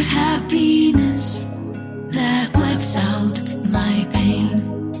 Pure happiness that wets out my pain.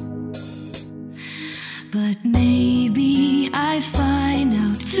 But maybe I find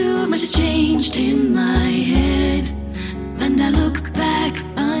out too much has changed in my head, and I look back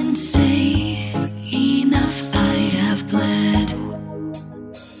and say, enough, I have bled.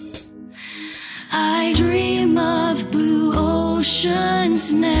 I dream of blue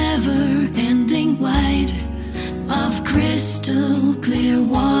oceans, never ending wide, of crystal clear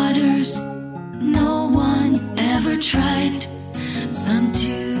waters no one ever tried.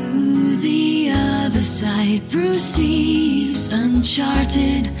 Unto the other side, through seas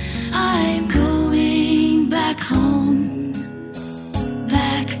uncharted, I'm going back home,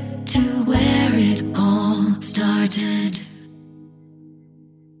 back to where it all started.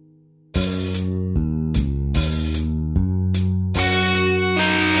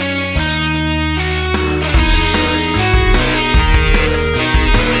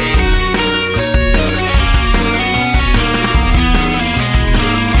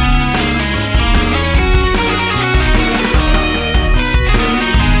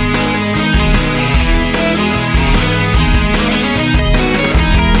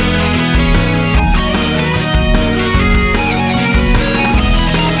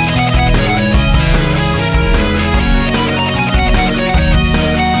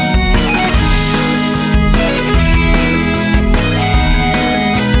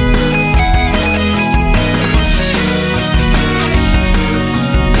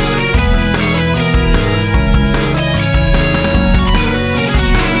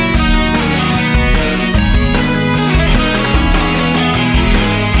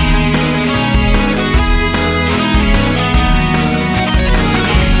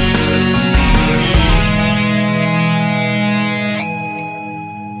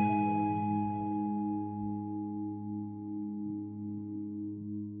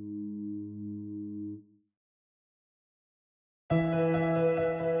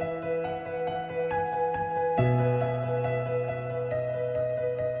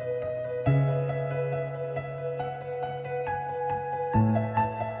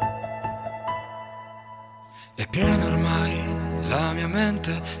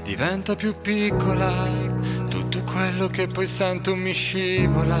 mente diventa più piccola, tutto quello che poi sento mi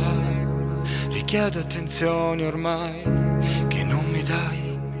scivola. Richiedo attenzione ormai che non mi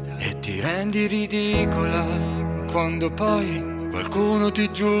dai e ti rendi ridicola quando poi qualcuno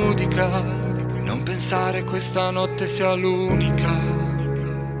ti giudica. Non pensare questa notte sia l'unica,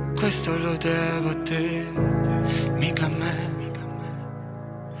 questo lo devo a te, mica a me.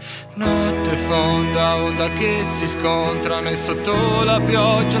 Notte fonda, onda che si scontrano e sotto la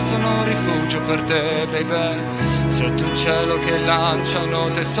pioggia sono rifugio per te, baby. Sotto un cielo che lancia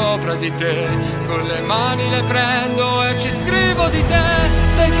note sopra di te, con le mani le prendo e ci scrivo di te.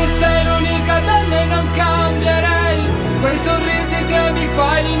 Te che sei l'unica donna e non cambierei, quei sorrisi che mi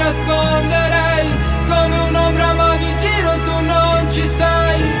fai li nasconderei, come un'ombra ma mi giro e tu non ci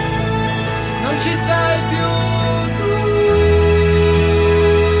sei, non ci sei più tu.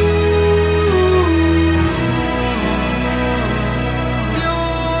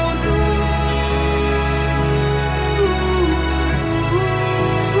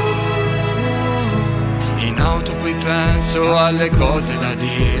 In auto poi penso alle cose da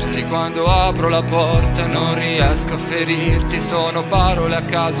dirti, quando apro la porta non riesco a ferirti, sono parole a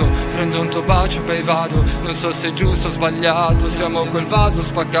caso, prendo un tuo bacio e poi vado, non so se è giusto o sbagliato, siamo quel vaso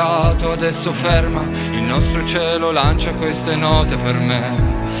spaccato, adesso ferma, il nostro cielo lancia queste note per me,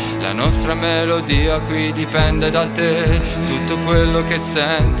 la nostra melodia qui dipende da te, tutto quello che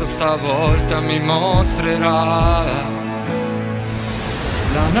sento stavolta mi mostrerà.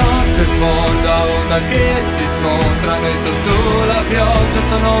 La notte fonda, onda che si scontrano e sotto la pioggia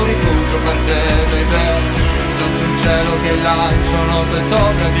sono un rifugio per te, baby. Sotto un cielo che lancia note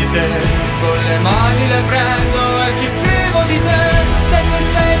sopra di te, con le mani le prendo e ci scrivo di te. Te che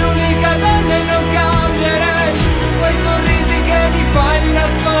sei l'unica donna e non cambierei, quei sorrisi che mi fai li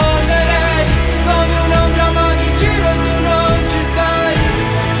nasconderei, come un'ombra ma mi giro e tu non ci sei,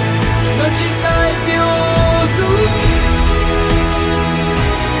 non ci sei più tu.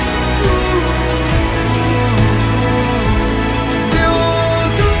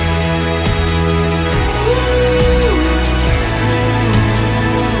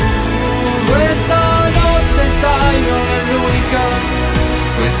 Sai, non è l'unica,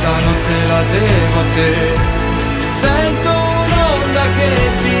 questa notte la devo a te. Sento un'onda che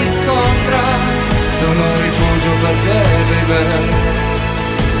si scontra, sono un rifugio per te, baby.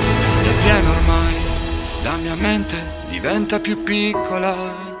 È pieno ormai, la mia mente diventa più piccola,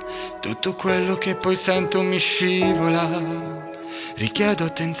 tutto quello che poi sento mi scivola. Richiedo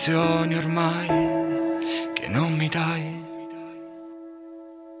attenzione ormai che non mi dai.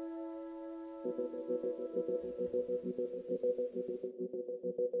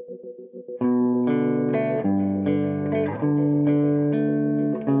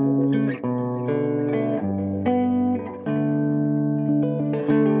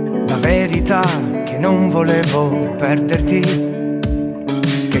 Verità che non volevo perderti,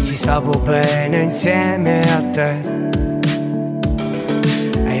 che ci stavo bene insieme a te,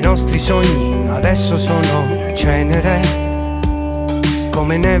 e i nostri sogni adesso sono cenere,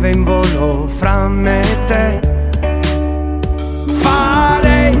 come neve in volo fra me e te.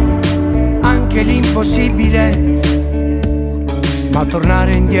 Farei anche l'impossibile, ma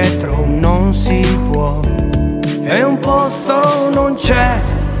tornare indietro non si può, e un posto non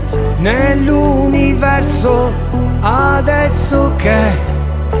c'è nell'universo adesso che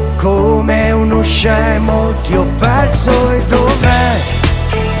come uno scemo ti ho perso. E dov'è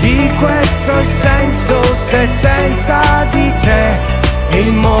di questo il senso se senza di te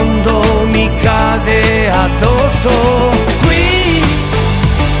il mondo mi cade addosso? Qui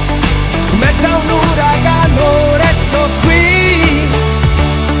in mezzo a un uragano resto qui,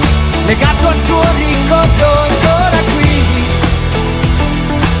 legato al tuo ricordo ancora qui.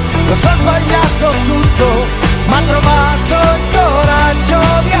 Lo so, ho sbagliato tutto, ma ho trovato il coraggio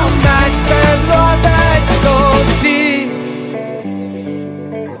di ammetterlo adesso, sì.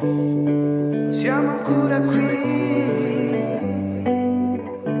 Siamo ancora qui.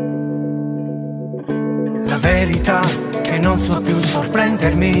 La verità che non so più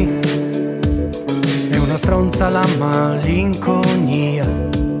sorprendermi, è una stronza la malinconia,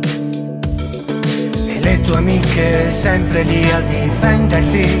 le tue amiche sempre lì a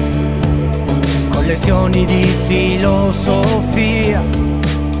difenderti con lezioni di filosofia.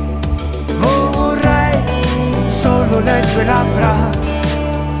 Vorrei solo le tue labbra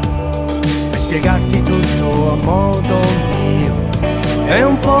per spiegarti tutto a modo mio, e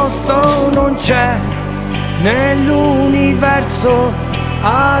un posto non c'è nell'universo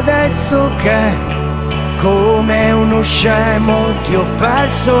adesso che come uno scemo ti ho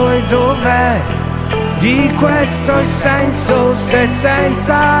perso. E dov'è di questo il senso se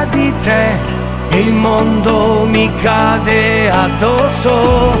senza di te il mondo mi cade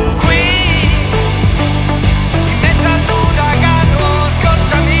addosso. Qui in mezzo all'uragano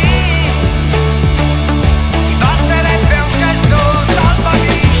ascoltami, ti basterebbe un gesto,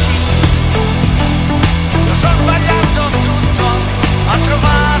 salvami. Lo so, sbagliato tutto, ho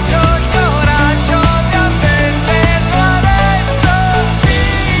trovato il coraggio di ammetterlo adesso, sì.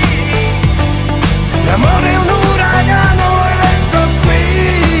 L'amore è un uragano e resto qui.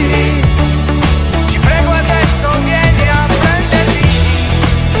 Ti prego adesso vieni a prendermi.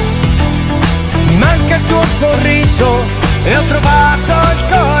 Mi manca il tuo sorriso e ho trovato il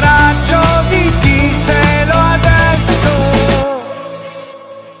coraggio di dirtelo adesso.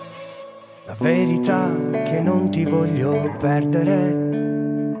 La verità è che non ti voglio perdere.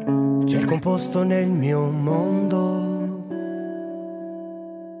 C'è il composto nel mio mondo.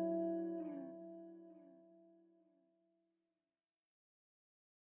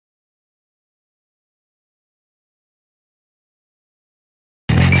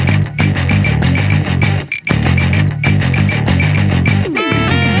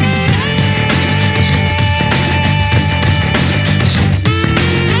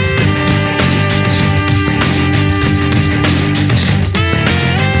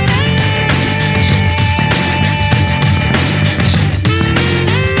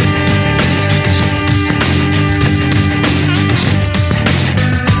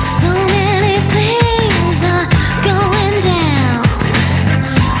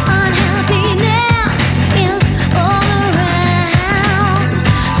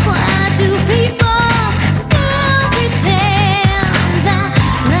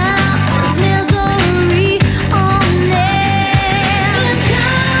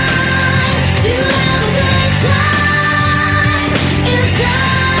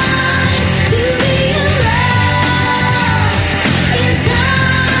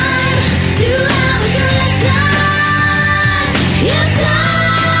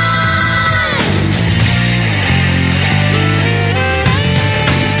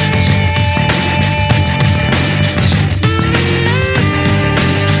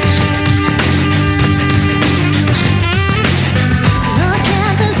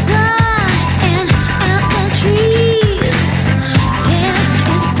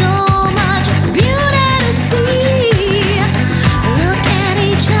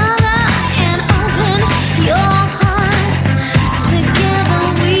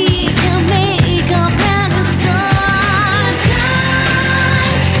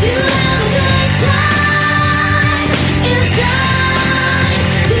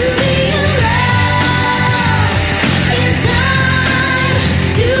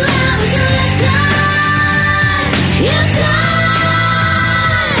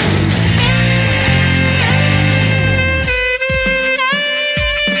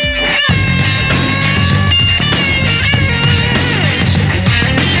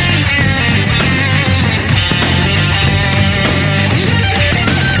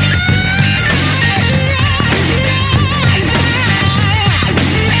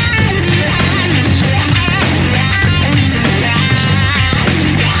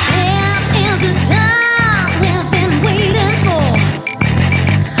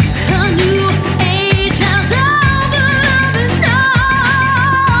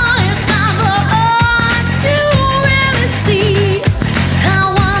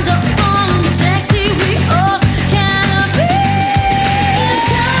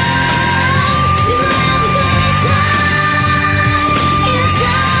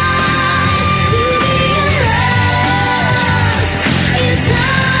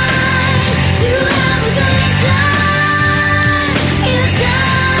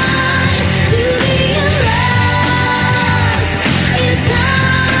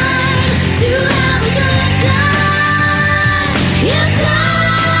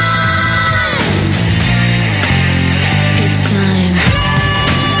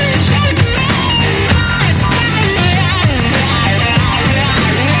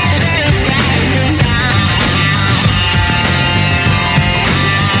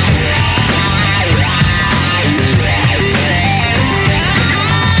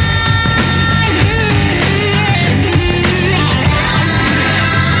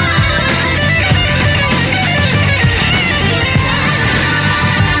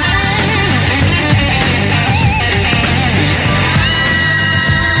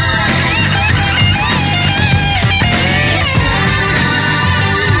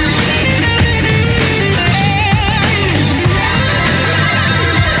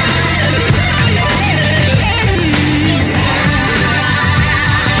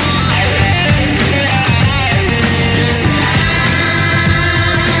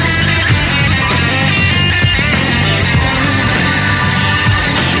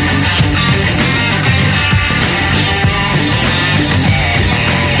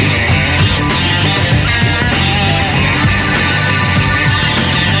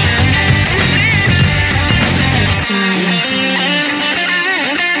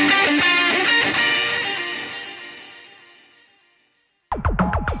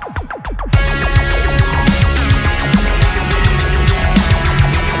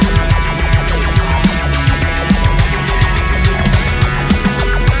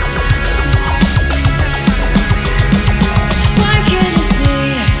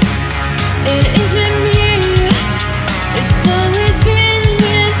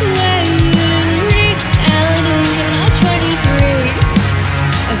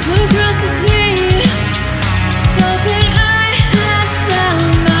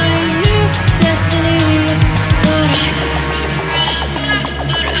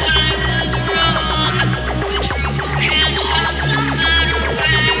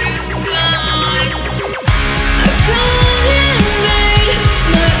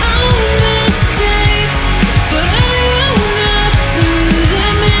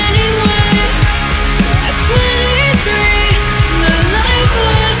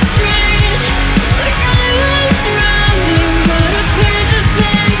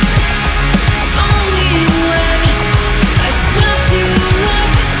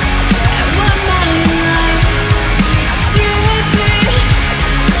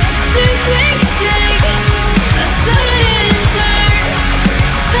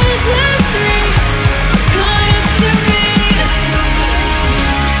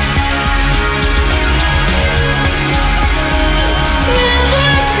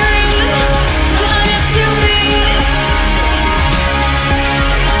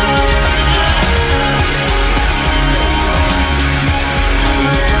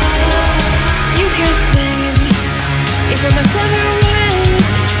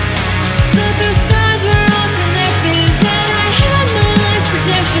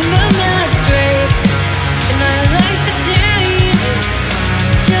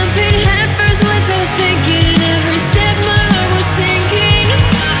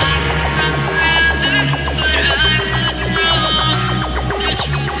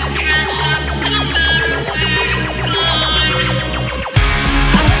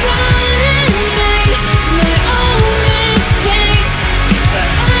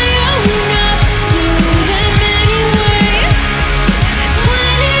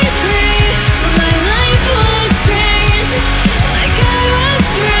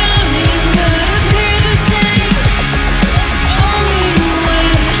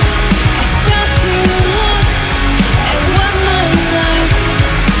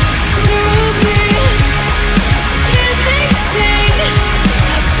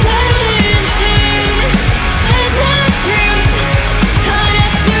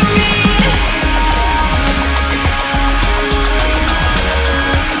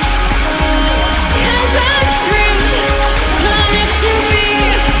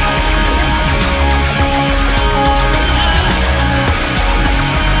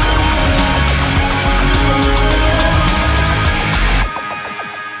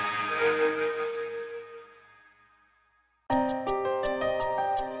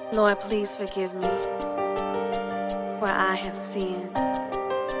 Lord, please forgive me where I have sinned.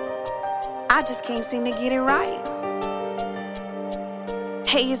 I just can't seem to get it right.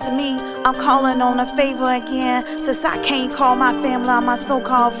 Hey, it's me, I'm calling on a favor again. Since I can't call my family or my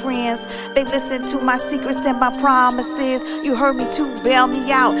so-called friends, they've listened to my secrets and my promises. You heard me too, bail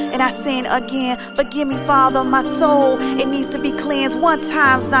me out, and I sin again. Forgive me, Father, my soul, it needs to be cleansed. One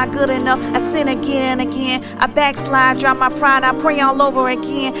time's not good enough, I sin again and again. I backslide, drop my pride, I pray all over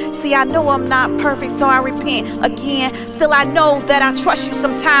again. See, I know I'm not perfect, so I repent again. Still, I know that I trust you.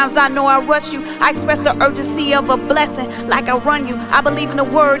 Sometimes I know I rush you. I express the urgency of a blessing like I run you. I believe in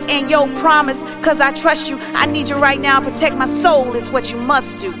the word and your promise, cause I trust you. I need you right now, protect my soul is what you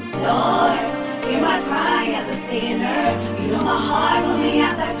must do. Lord, hear my cry as a sinner. You know my heart from the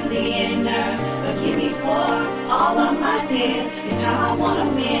outside to the inner. Forgive me for all of my sins. This time I wanna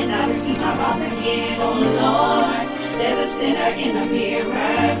win, I repeat my wrongs again. Oh Lord, there's a sinner in the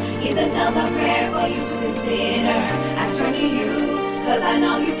mirror. Here's another prayer for you to consider. I turn to you, cause I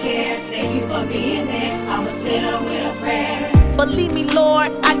know you care. Thank you for being there, I'm a sinner with a prayer. Believe me, Lord,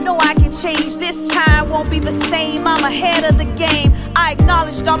 I know I can change. This time won't be the same. I'm ahead of the game. I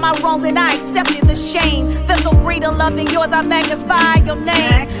acknowledged all my wrongs and I accepted the shame. There's no greater love than yours, I magnify your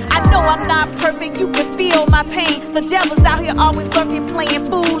name. I know I'm not perfect, you can feel my pain. The devil's out here always lurking, playing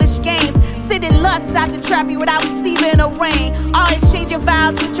foolish games. Sitting lust out to trap me without receiving a rain. Always changing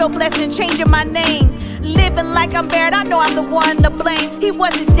vows with your blessing, changing my name. Living like I'm married, I know I'm the one to blame. He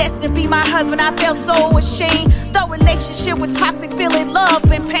wasn't destined to be my husband, I felt so ashamed. The relationship was toxic, feeling love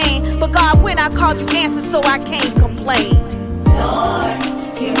and pain. But God, when I called you, answered, so I can't complain. Lord,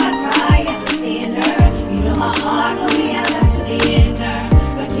 hear my cry as a sinner. You know my heart from the outside to the inner.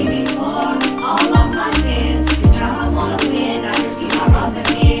 Forgive me for all of my sins. This time I wanna win, I repeat my wrongs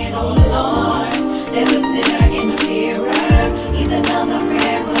again. Oh Lord, there's a sinner in the mirror. He's another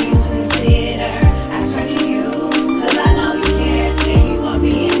prayer for you to consider. I turn to you, cause I know you care. Thank you for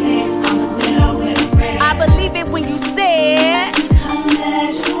being there, I'm a sinner with a prayer. I believe it when you said, come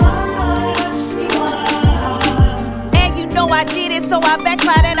as you are, you are. And you know I did it, so I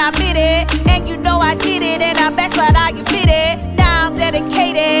backslide and I admit it. And you know I did it, and I backslide, I admit it. Now I'm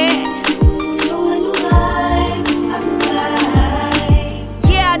dedicated to a new life, a new life.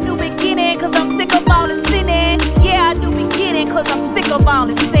 Yeah, a new beginning, cause I'm sick of all the sinning. Yeah, a new beginning, cause I'm sick of all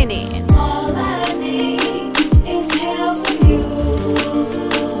the sinning. All I need is help from you.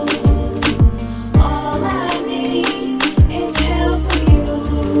 All I need is help from you.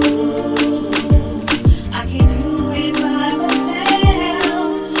 I can't do it by myself.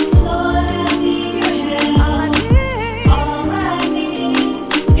 Lord, I need your help. All I need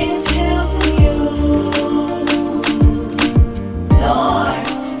is help from you. Lord,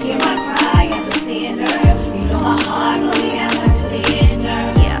 hear my cry as a sinner. You know my heart from the outside to the inner.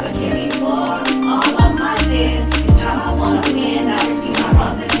 Forgive me for all of my sins. This time I wanna win, I repeat my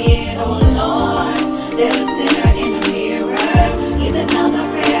wrongs again. Oh Lord, there's a sinner in the mirror. Here's another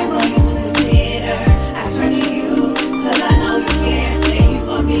prayer for you to consider. I turn to you, cause I know you care. Thank you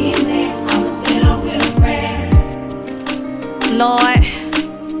for being there, I'm a sinner with a prayer. Lord,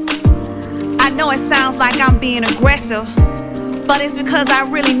 I know it sounds like I'm being aggressive, but it's because I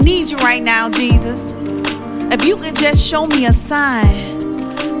really need you right now, Jesus. If you could just show me a sign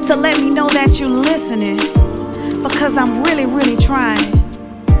to let me know that you're listening, because I'm really, really trying.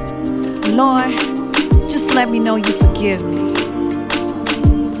 Lord, just let me know you forgive me.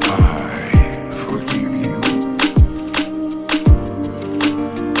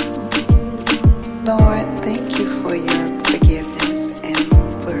 Lord, thank you for your forgiveness and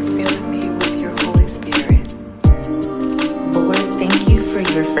for filling me with your Holy Spirit. Lord, thank you for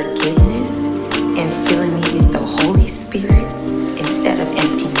your forgiveness and filling me with the Holy Spirit instead of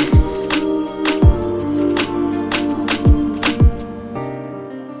emptiness.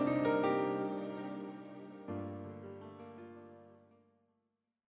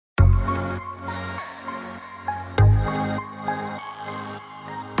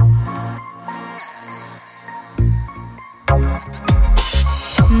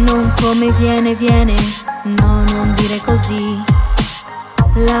 Non come viene, viene, no, non dire così.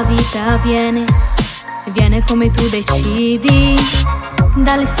 La vita viene, e viene come tu decidi.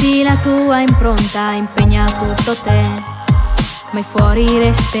 Dalle sì la tua impronta, impegna tutto te. Ma fuori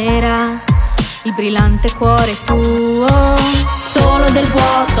resterà il brillante cuore tuo. Solo del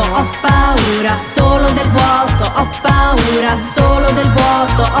vuoto ho paura, solo del vuoto ho paura, solo del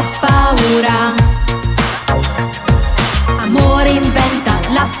vuoto ho paura. Amore inventa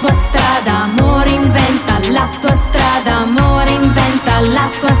la tua strada, amore inventa la tua strada, amore inventa la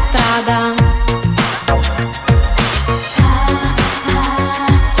tua strada.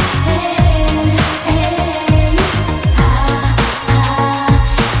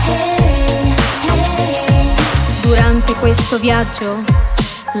 questo viaggio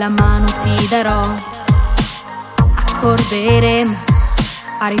la mano ti darò. Accorderemo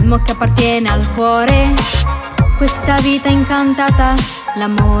a ritmo che appartiene al cuore. Questa vita incantata,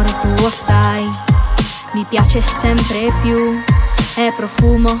 l'amore tuo sai, mi piace sempre più. È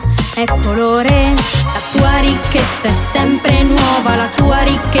profumo, è colore. La tua ricchezza è sempre nuova, la tua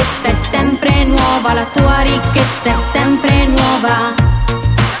ricchezza è sempre nuova, la tua ricchezza è sempre nuova.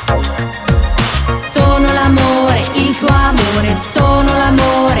 Sono l'amore, il tuo amore, sono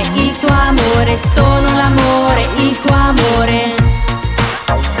l'amore, il tuo amore, sono l'amore, il tuo amore.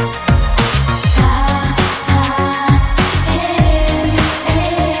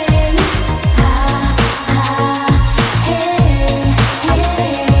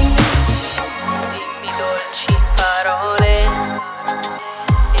 Dimmi dolci parole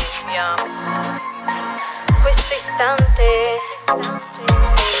e viviamo questo istante.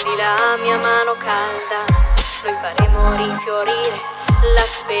 Prendi la mia mano calda, noi faremo rifiorire la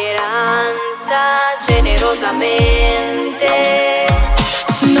speranza generosamente.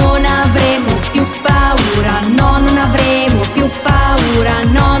 Non avremo più paura, no, non avremo più paura,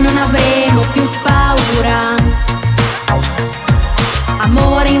 no, non avremo più paura.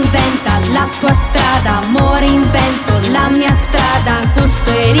 Amore inventa la tua strada, amore invento la mia strada,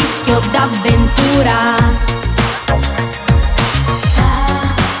 gusto e rischio d'avventura.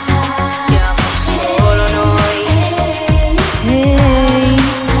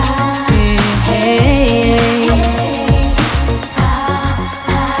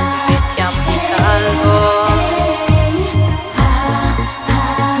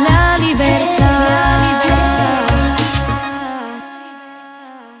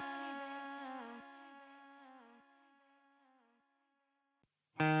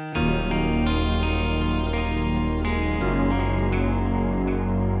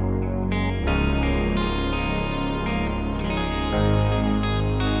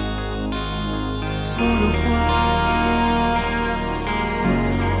 Sono qua,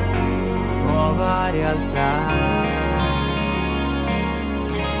 nuova realtà.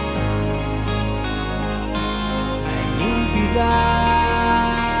 Sei limpida,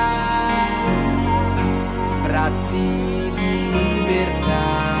 sprazzi di libertà,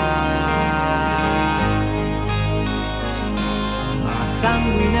 ma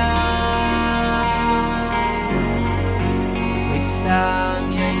sanguina questa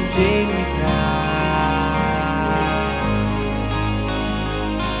mia ingenuità.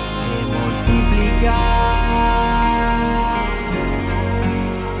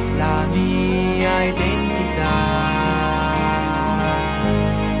 La mia identità,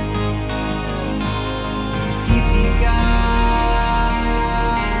 fortifica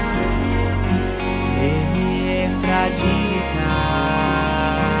le mie fragilità.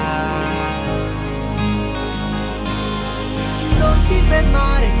 Non ti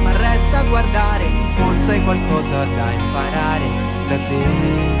fermare, ma resta a guardare, forse hai qualcosa da imparare da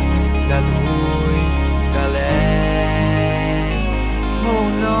te. Da lui, da lei, oh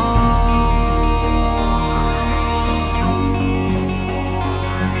no.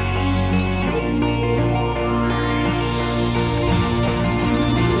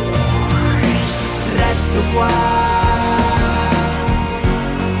 Resto qua,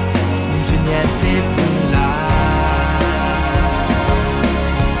 non c'è niente più là.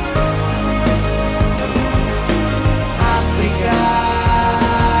 Africa,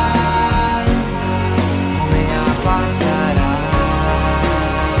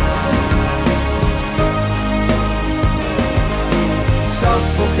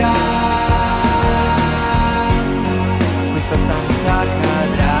 questa stanza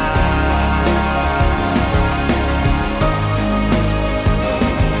cadrà.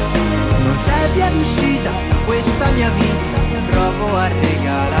 Non c'è via d'uscita da questa mia vita, provo a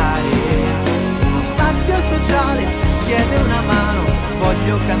regalare uno spazio sociale, chiede una mano,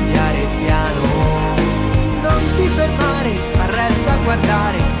 voglio cambiare piano. Non ti fermare, ma resta a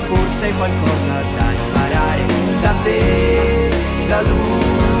guardare, forse hai qualcosa da imparare da te, da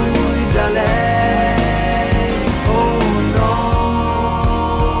lui, da lei, oh no.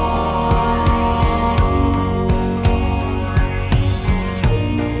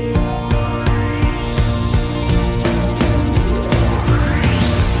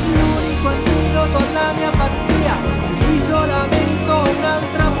 L'unico antidoto alla mia pazzia, l'isolamento,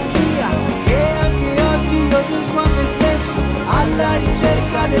 un'altra bugia, che anche oggi io dico a me stesso, alla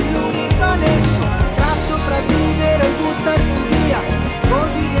ricerca dell'unico nesso, tra sopravvivere e buttarsi via,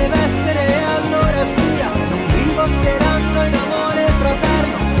 così deve essere allora.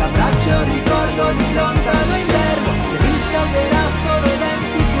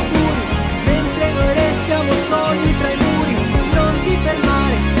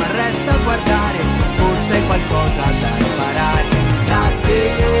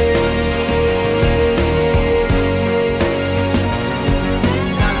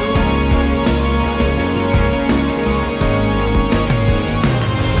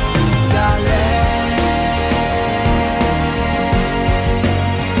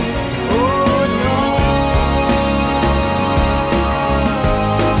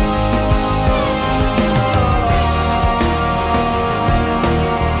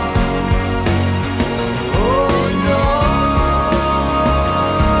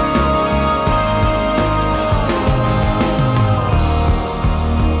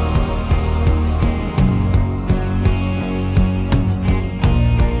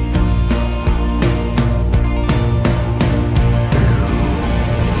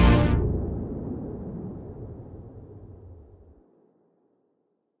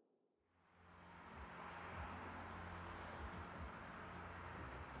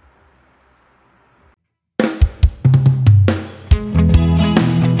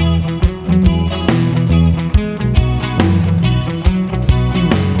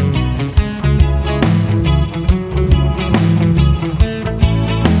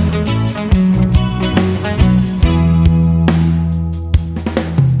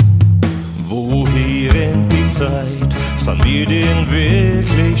 bringt die Zeit, sind wir denn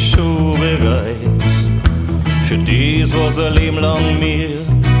wirklich schon bereit? Für dies, was ein Leben lang mir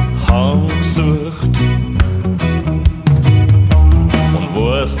heimgesucht. Und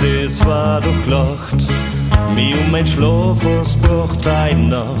was das war doch gelacht, mir mein Schlaf was braucht eine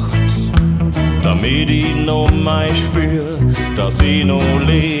Nacht, damit ich noch mal spür, dass ich noch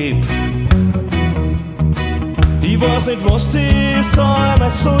leb. Ich weiß nicht, was das einmal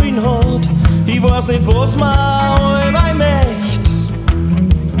sein hat, ich weiß nicht, was man einmal möcht.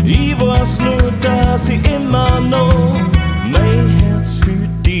 Ich weiß nur, dass ich immer noch mein Herz für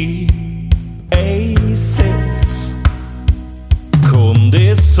die einsetz. Kann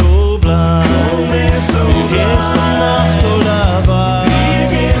das so bleiben, wie gestern Nacht oder war?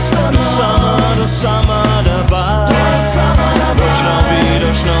 Du Sommer dabei.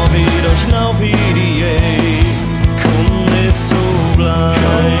 Schnau wie die kann das so bleiben,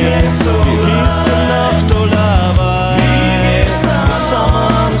 wie gestern Nacht oder war?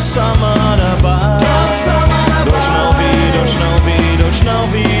 Du Sommer dabei. Schnau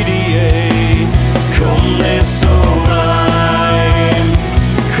wie die kann das so bleiben,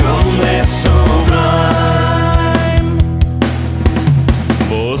 kann das so bleiben.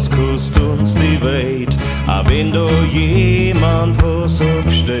 Was kostet uns die Welt, auch wenn da jemand was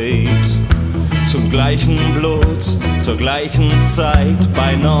absteht? Zum gleichen Platz, zur gleichen Zeit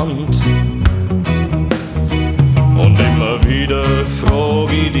beieinander. Und immer wieder frag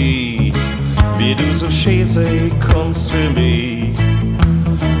ich dich, wie du so schön sein kannst für mich.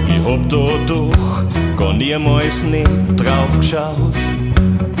 Ich hab da doch gar niemals nicht drauf geschaut.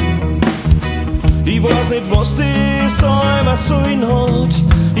 Ich weiß nicht, was das einmal sein hat,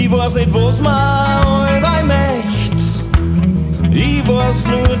 ich weiß nicht, was man einmal möcht. Ich weiß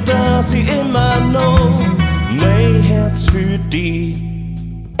nur, dass ich immer noch mein Herz für die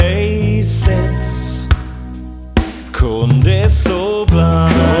einsetz. Kann das so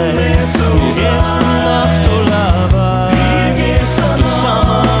bleiben, wie gestern Nacht oder war? Du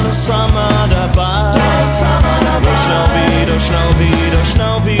Sommer dabei.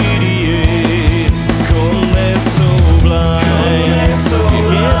 Schnau wie die kann das so bleiben, wie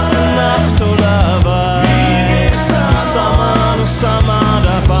gestern Nacht oder war? Du Sommer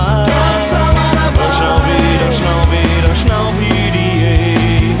dabei. Schnau wie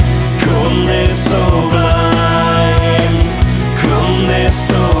die kann das so bleiben, kann das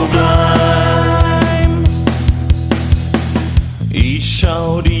so bleiben. Ich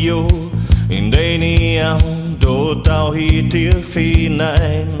schau die in deine Augen, dort tauch ich tief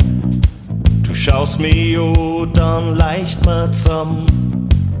hinein. Du schaust mich an, dann leicht mal zusammen.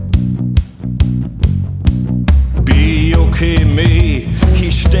 Be okay, me,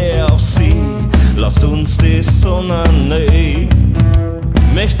 ich steh auf sie, lass uns die Sonne nehmen.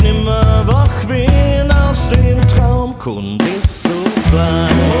 Möcht nimmer wach werden aus dem Traum, kann das so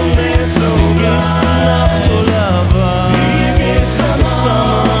bleiben, wie gestern Nacht oder war?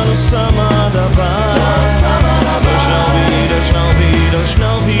 Du Sommer dabei.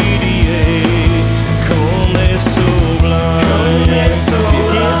 Schnau wie die kann es so bleiben, wie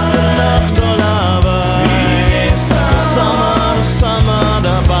gestern Nacht oder war? Du Sommer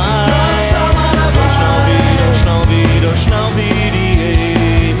dabei. Schnau wie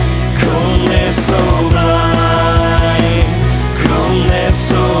die kann es so bleiben, kann es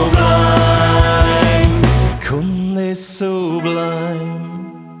so bleiben, kann es so bleiben.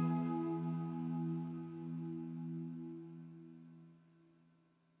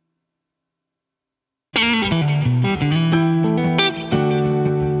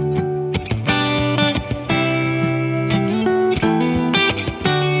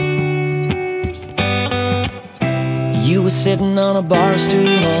 Sitting on a bar stool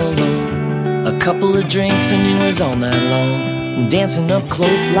all alone, a couple of drinks and it was all night long. Dancing up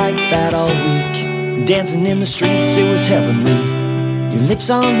close like that all week, dancing in the streets, it was heavenly. Your lips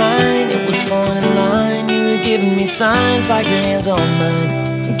on mine, it was falling in line. You were giving me signs like your hands on mine,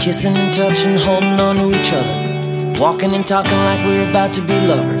 and kissing and touching, holding on to each other, walking and talking like we were about to be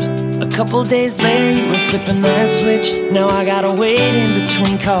lovers. A couple days later you were flipping that switch. Now I gotta wait in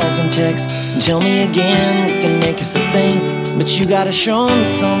between calls and texts, and tell me again we can make us a thing. But you gotta show me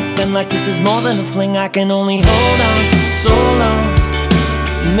something, like this is more than a fling. I can only hold on so long,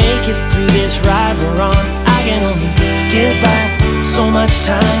 you make it through this ride we're on. I can only get by so much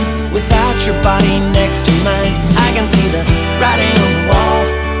time without your body next to mine. I can see the writing on the wall,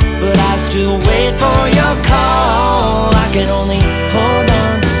 but I still wait for your call. I can only hold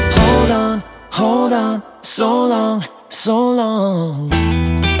on, hold on, hold on, so long, so long.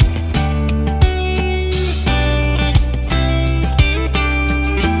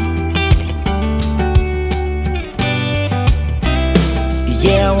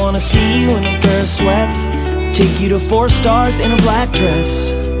 wanna see you in a pair of sweats, take you to 4 stars in a black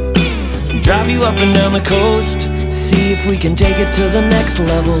dress, drive you up and down the coast, see if we can take it to the next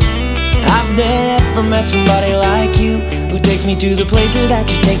level. I've never met somebody like you, who takes me to the places that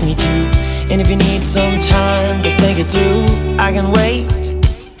you take me to. And if you need some time to think it through, I can wait,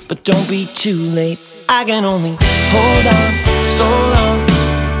 but don't be too late. I can only hold on so long,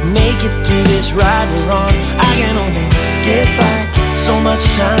 make it through this ride we're on. I can only get by so much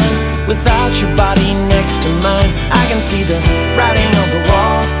time without your body next to mine. I can see the writing on the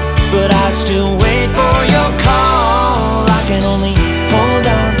wall, but I still wait for your call. I can only hold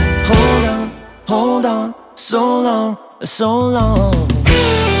on, hold on, hold on, so long, so long.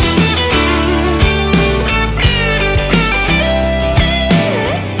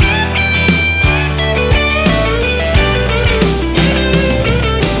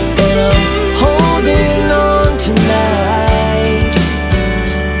 And I'm holding on tonight,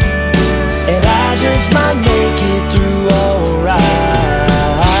 and I just might make it through alright.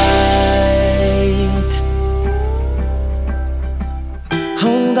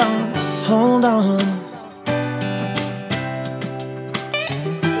 Hold on, hold on,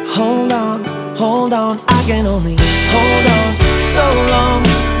 hold on, hold on. I can only hold on so long,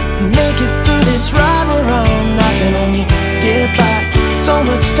 make it through this ride we're on. I can only get by so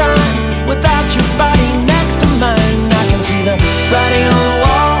much time without your body next to mine. I can see the writing on the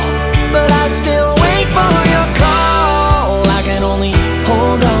wall, but I still wait for your call. I can only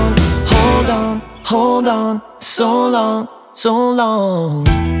hold on, hold on, hold on, so long, so long.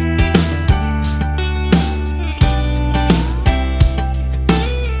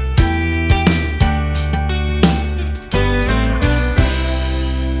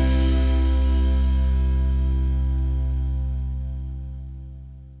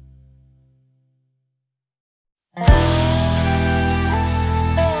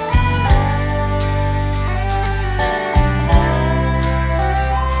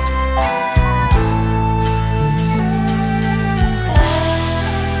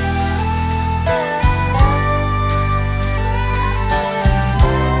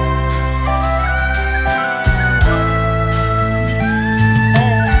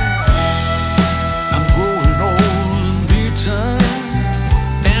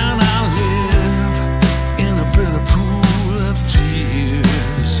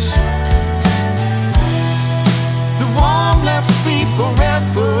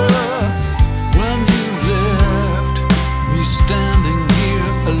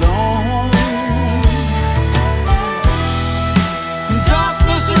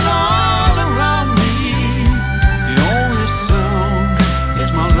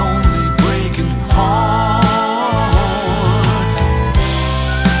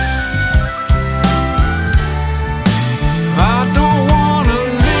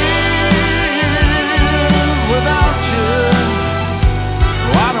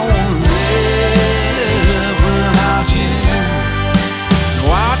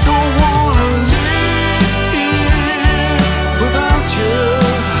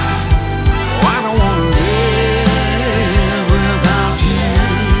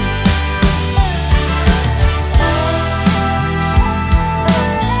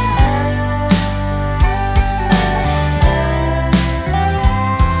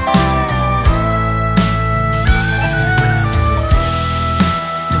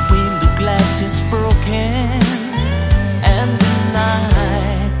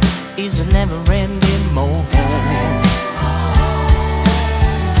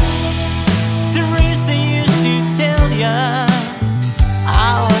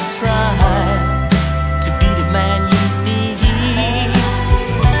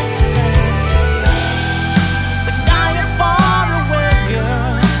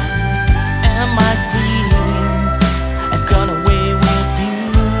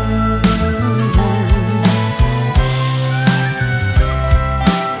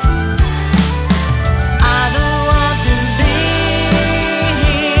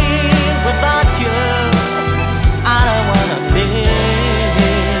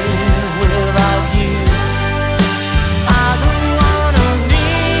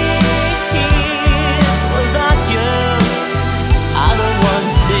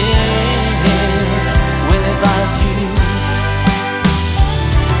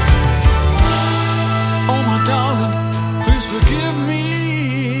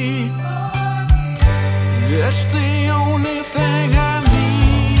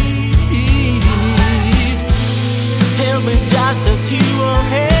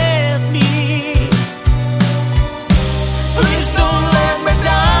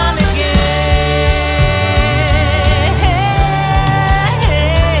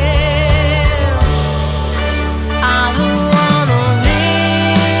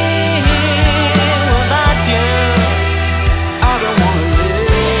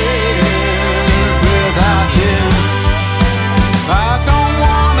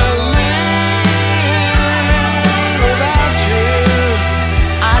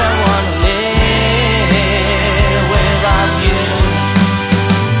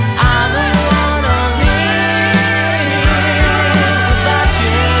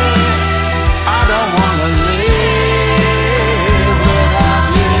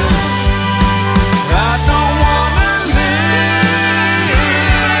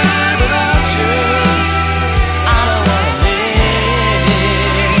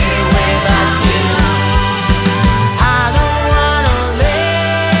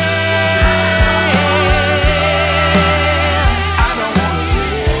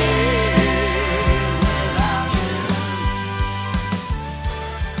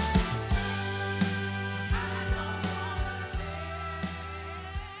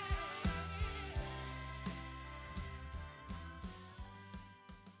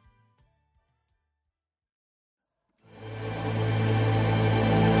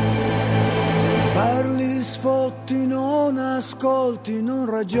 ascolti, non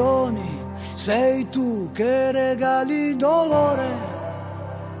ragioni, sei tu che regali dolore,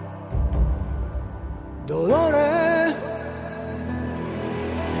 dolore.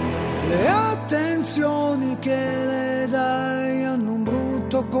 Le attenzioni che le dai hanno un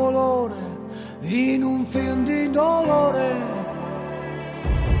brutto colore in un film di dolore,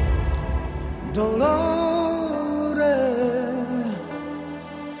 dolore.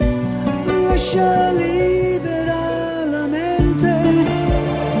 Lascia libera la mente,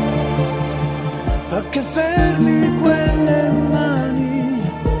 fa che fermi quelle mani,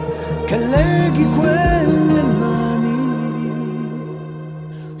 che leghi quelle mani.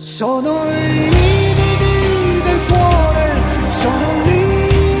 Sono i lividi del cuore, sono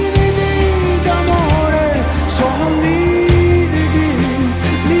lividi d'amore, sono lividi,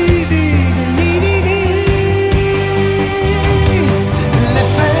 lividi, lividi. Le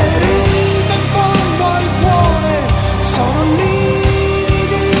ferite in fondo al cuore sono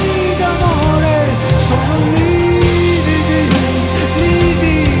lividi d'amore, sono lividi,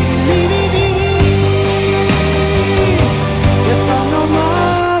 lividi, lividi, che fanno male.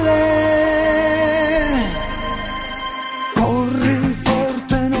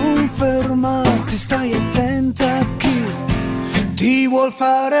 Stai attenta a chi ti vuol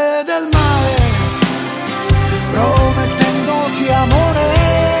fare del male, promettendoti amore.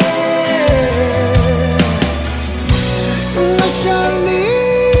 Lascia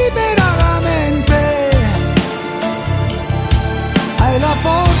libera la mente, hai la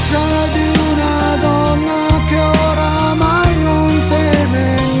forza di una donna che oramai non teme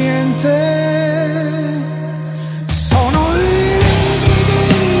niente.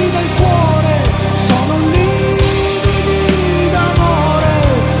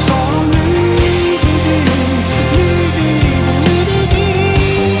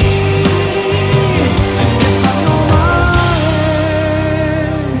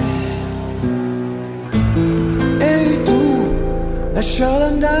 Lasciala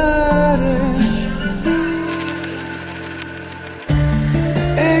andare,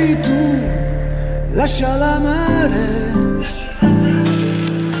 ehi tu, lasciala amare.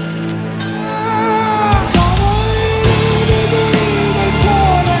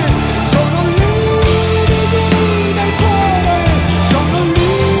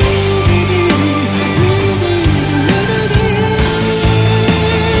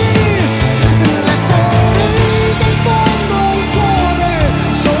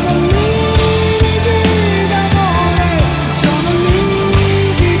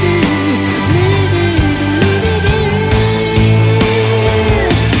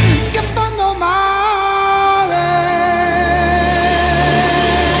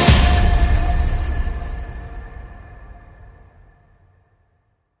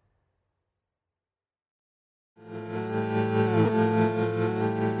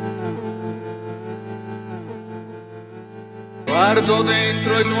 Guardo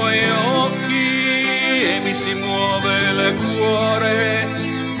dentro i tuoi occhi e mi si muove il cuore,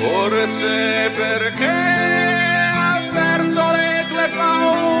 forse perché avverto le tue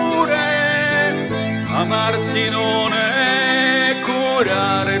paure. Amarsi non è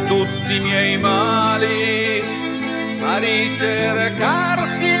curare tutti i miei mali, ma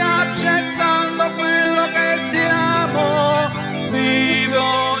ricercarsi accettando quello che siamo.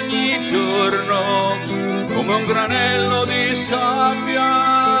 Vivo ogni giorno come un granello di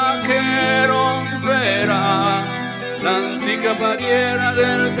sabbia che romperà l'antica barriera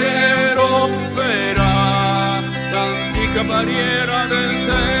del tempo, romperà l'antica barriera del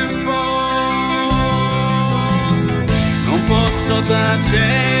tempo. Non posso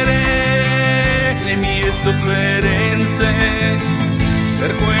tacere le mie sofferenze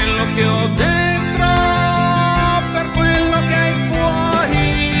per quello che ho dentro, per quello che hai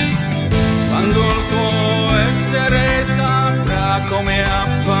fuori, quando il tuo essere saprà come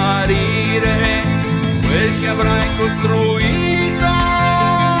apparire, quel che avrai costruito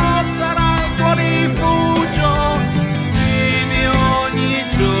sarà il tuo rifugio. Vivi ogni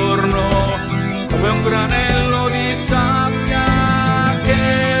giorno come un granello di sabbia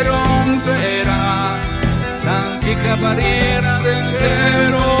che romperà l'antica barriera del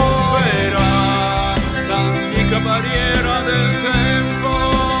tempo, romperà l'antica barriera del tempo.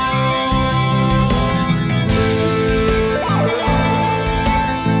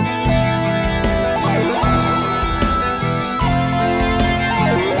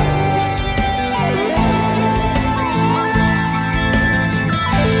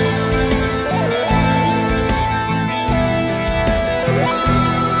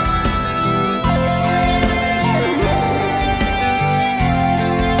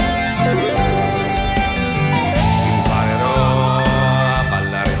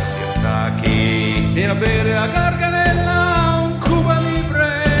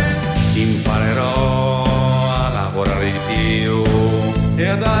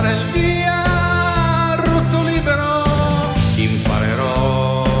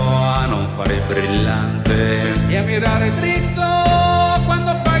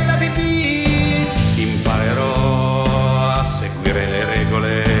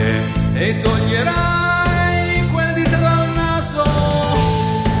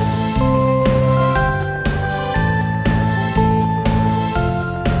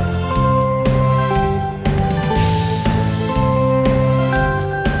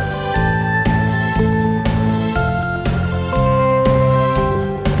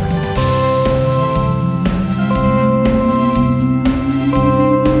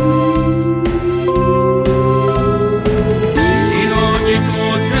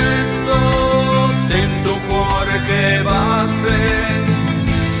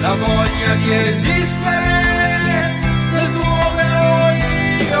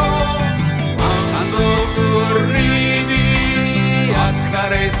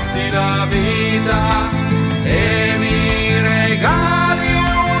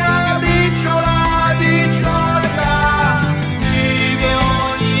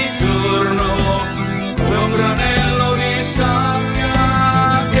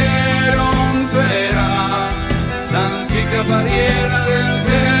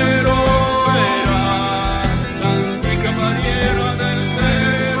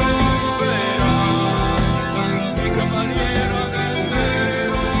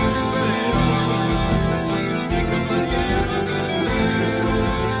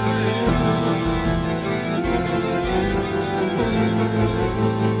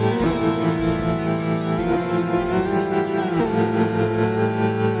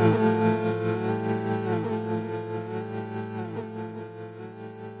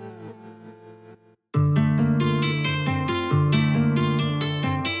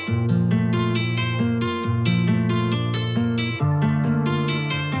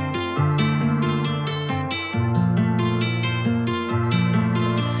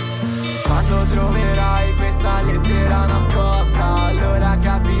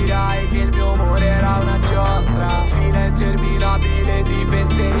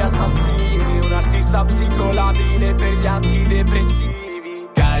 artista psicolabile per gli antidepressivi.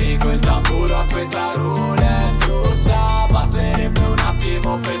 Carico il tamburo a questa roulette russa, basterebbe un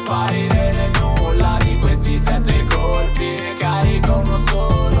attimo per sparire nel nulla. Di questi 7 colpi ne carico uno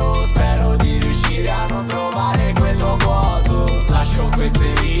solo, spero di riuscire a non trovare quello vuoto. Lascio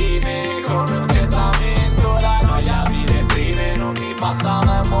queste rime come un testamento, la noia mi deprime, non mi passa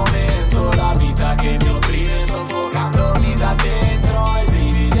mai un momento. La vita che mi opprime soffocandomi da dentro, i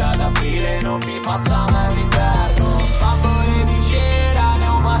brividi ad aprile, non mi passa mai un inverno. Bambole di cera, ne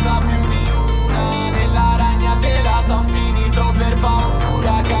ho amata più di una, nella ragnatela son finito per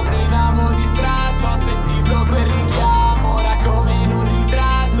paura. Camminavo distratto, ho sentito quel richiamo, ora come in un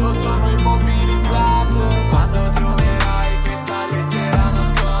ritratto sono immobilizzato. Quando troverai questa lettera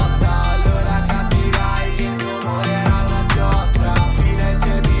nascosta, allora capirai che il mio amore era una giostra. Fila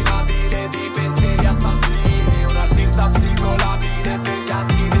interminabile di pensieri assassini, un artista psicolabile per gli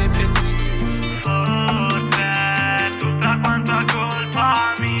antidepressivi. Forse tutta quanta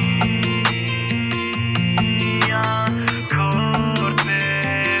colpa mia, corse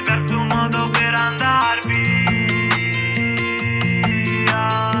verso un modo per andar via.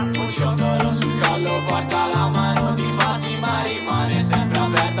 Un ciondolo sul collo porta la mano di Fatima, rimane sempre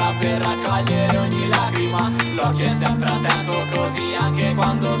aperta per raccogliere ogni lacrima. L'occhio è sempre attento così anche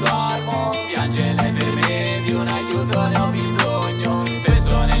quando dormo, piange lei per me, di un aiuto ne ho bisogno.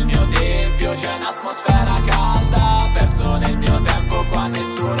 Spesso nel mio tempio c'è un'atmosfera calda, perso nel mio tempo qua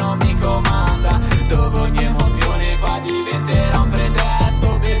nessuno mi comanda, dove ogni emozione qua diventerà un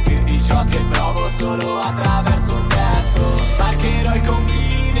pretesto per dirti ciò che provo solo attraverso un testo. Marcherò il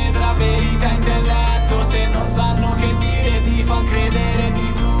confine tra verità e intelletto, se non sanno che dire ti fan credere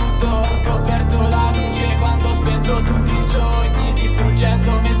di tutto. Ho scoperto la luce quando ho spento tutti i sogni,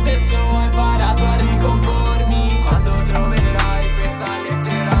 distruggendo me stesso ho imparato a ricompormi. Quando troverai questa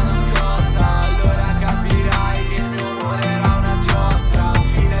lettera nascosta, allora capirai che il mio amore era una giostra.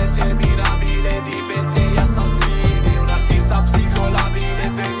 Fila interminabile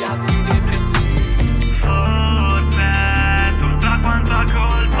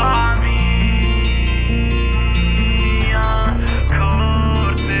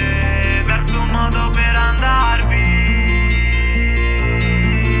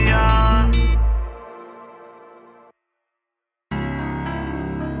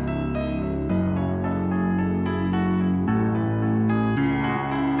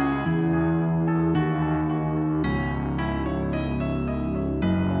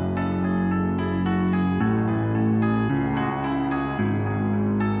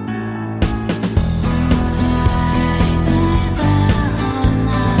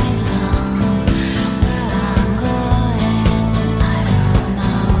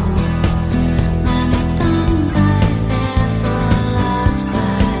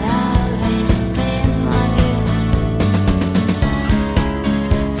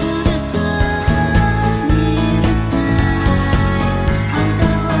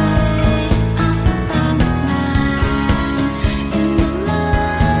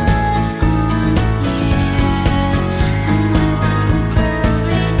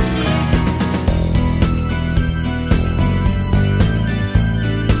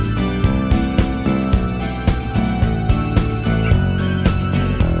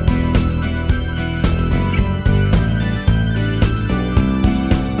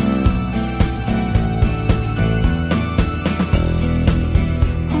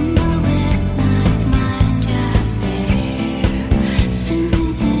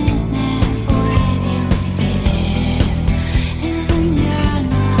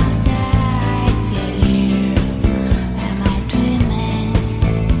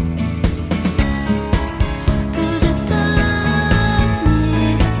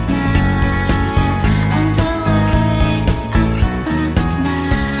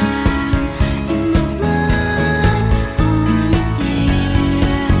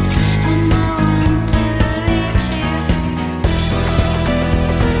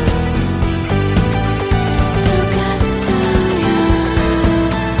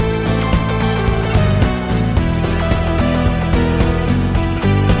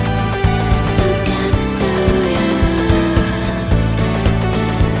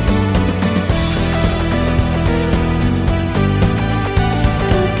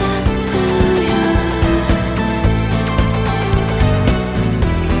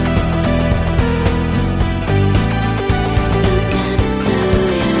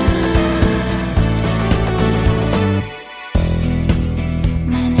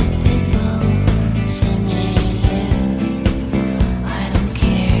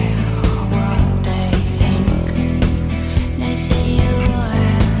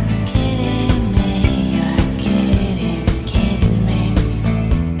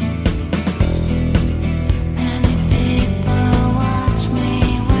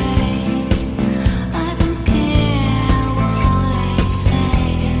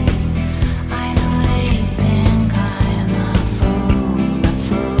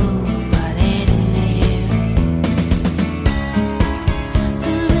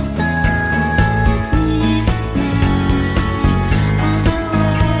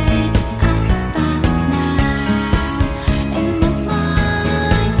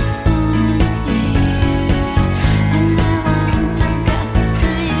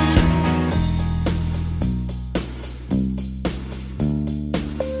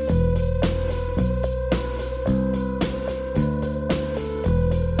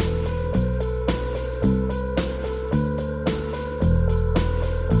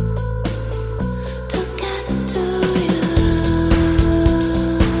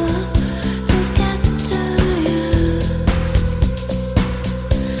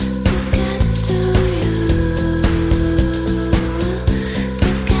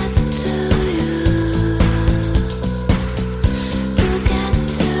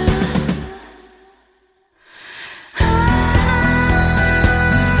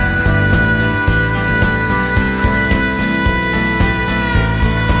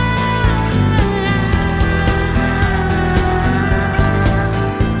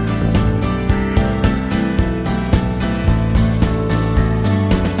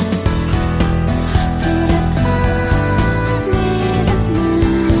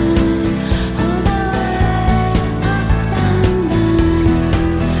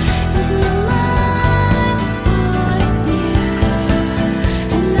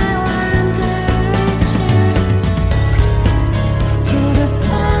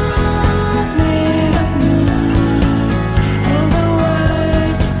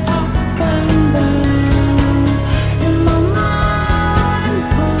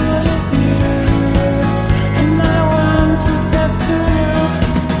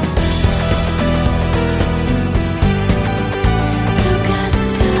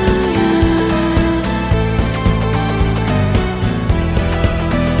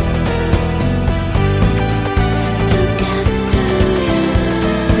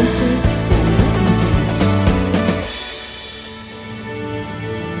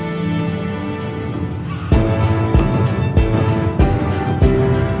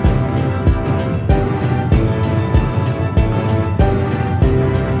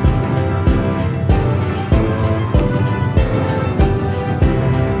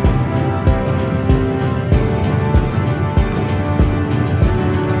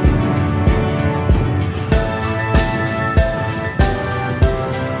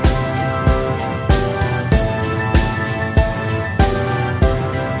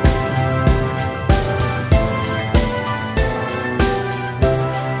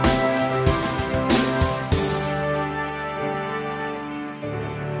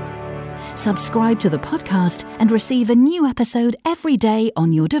Subscribe to the podcast and receive a new episode every day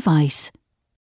on your device.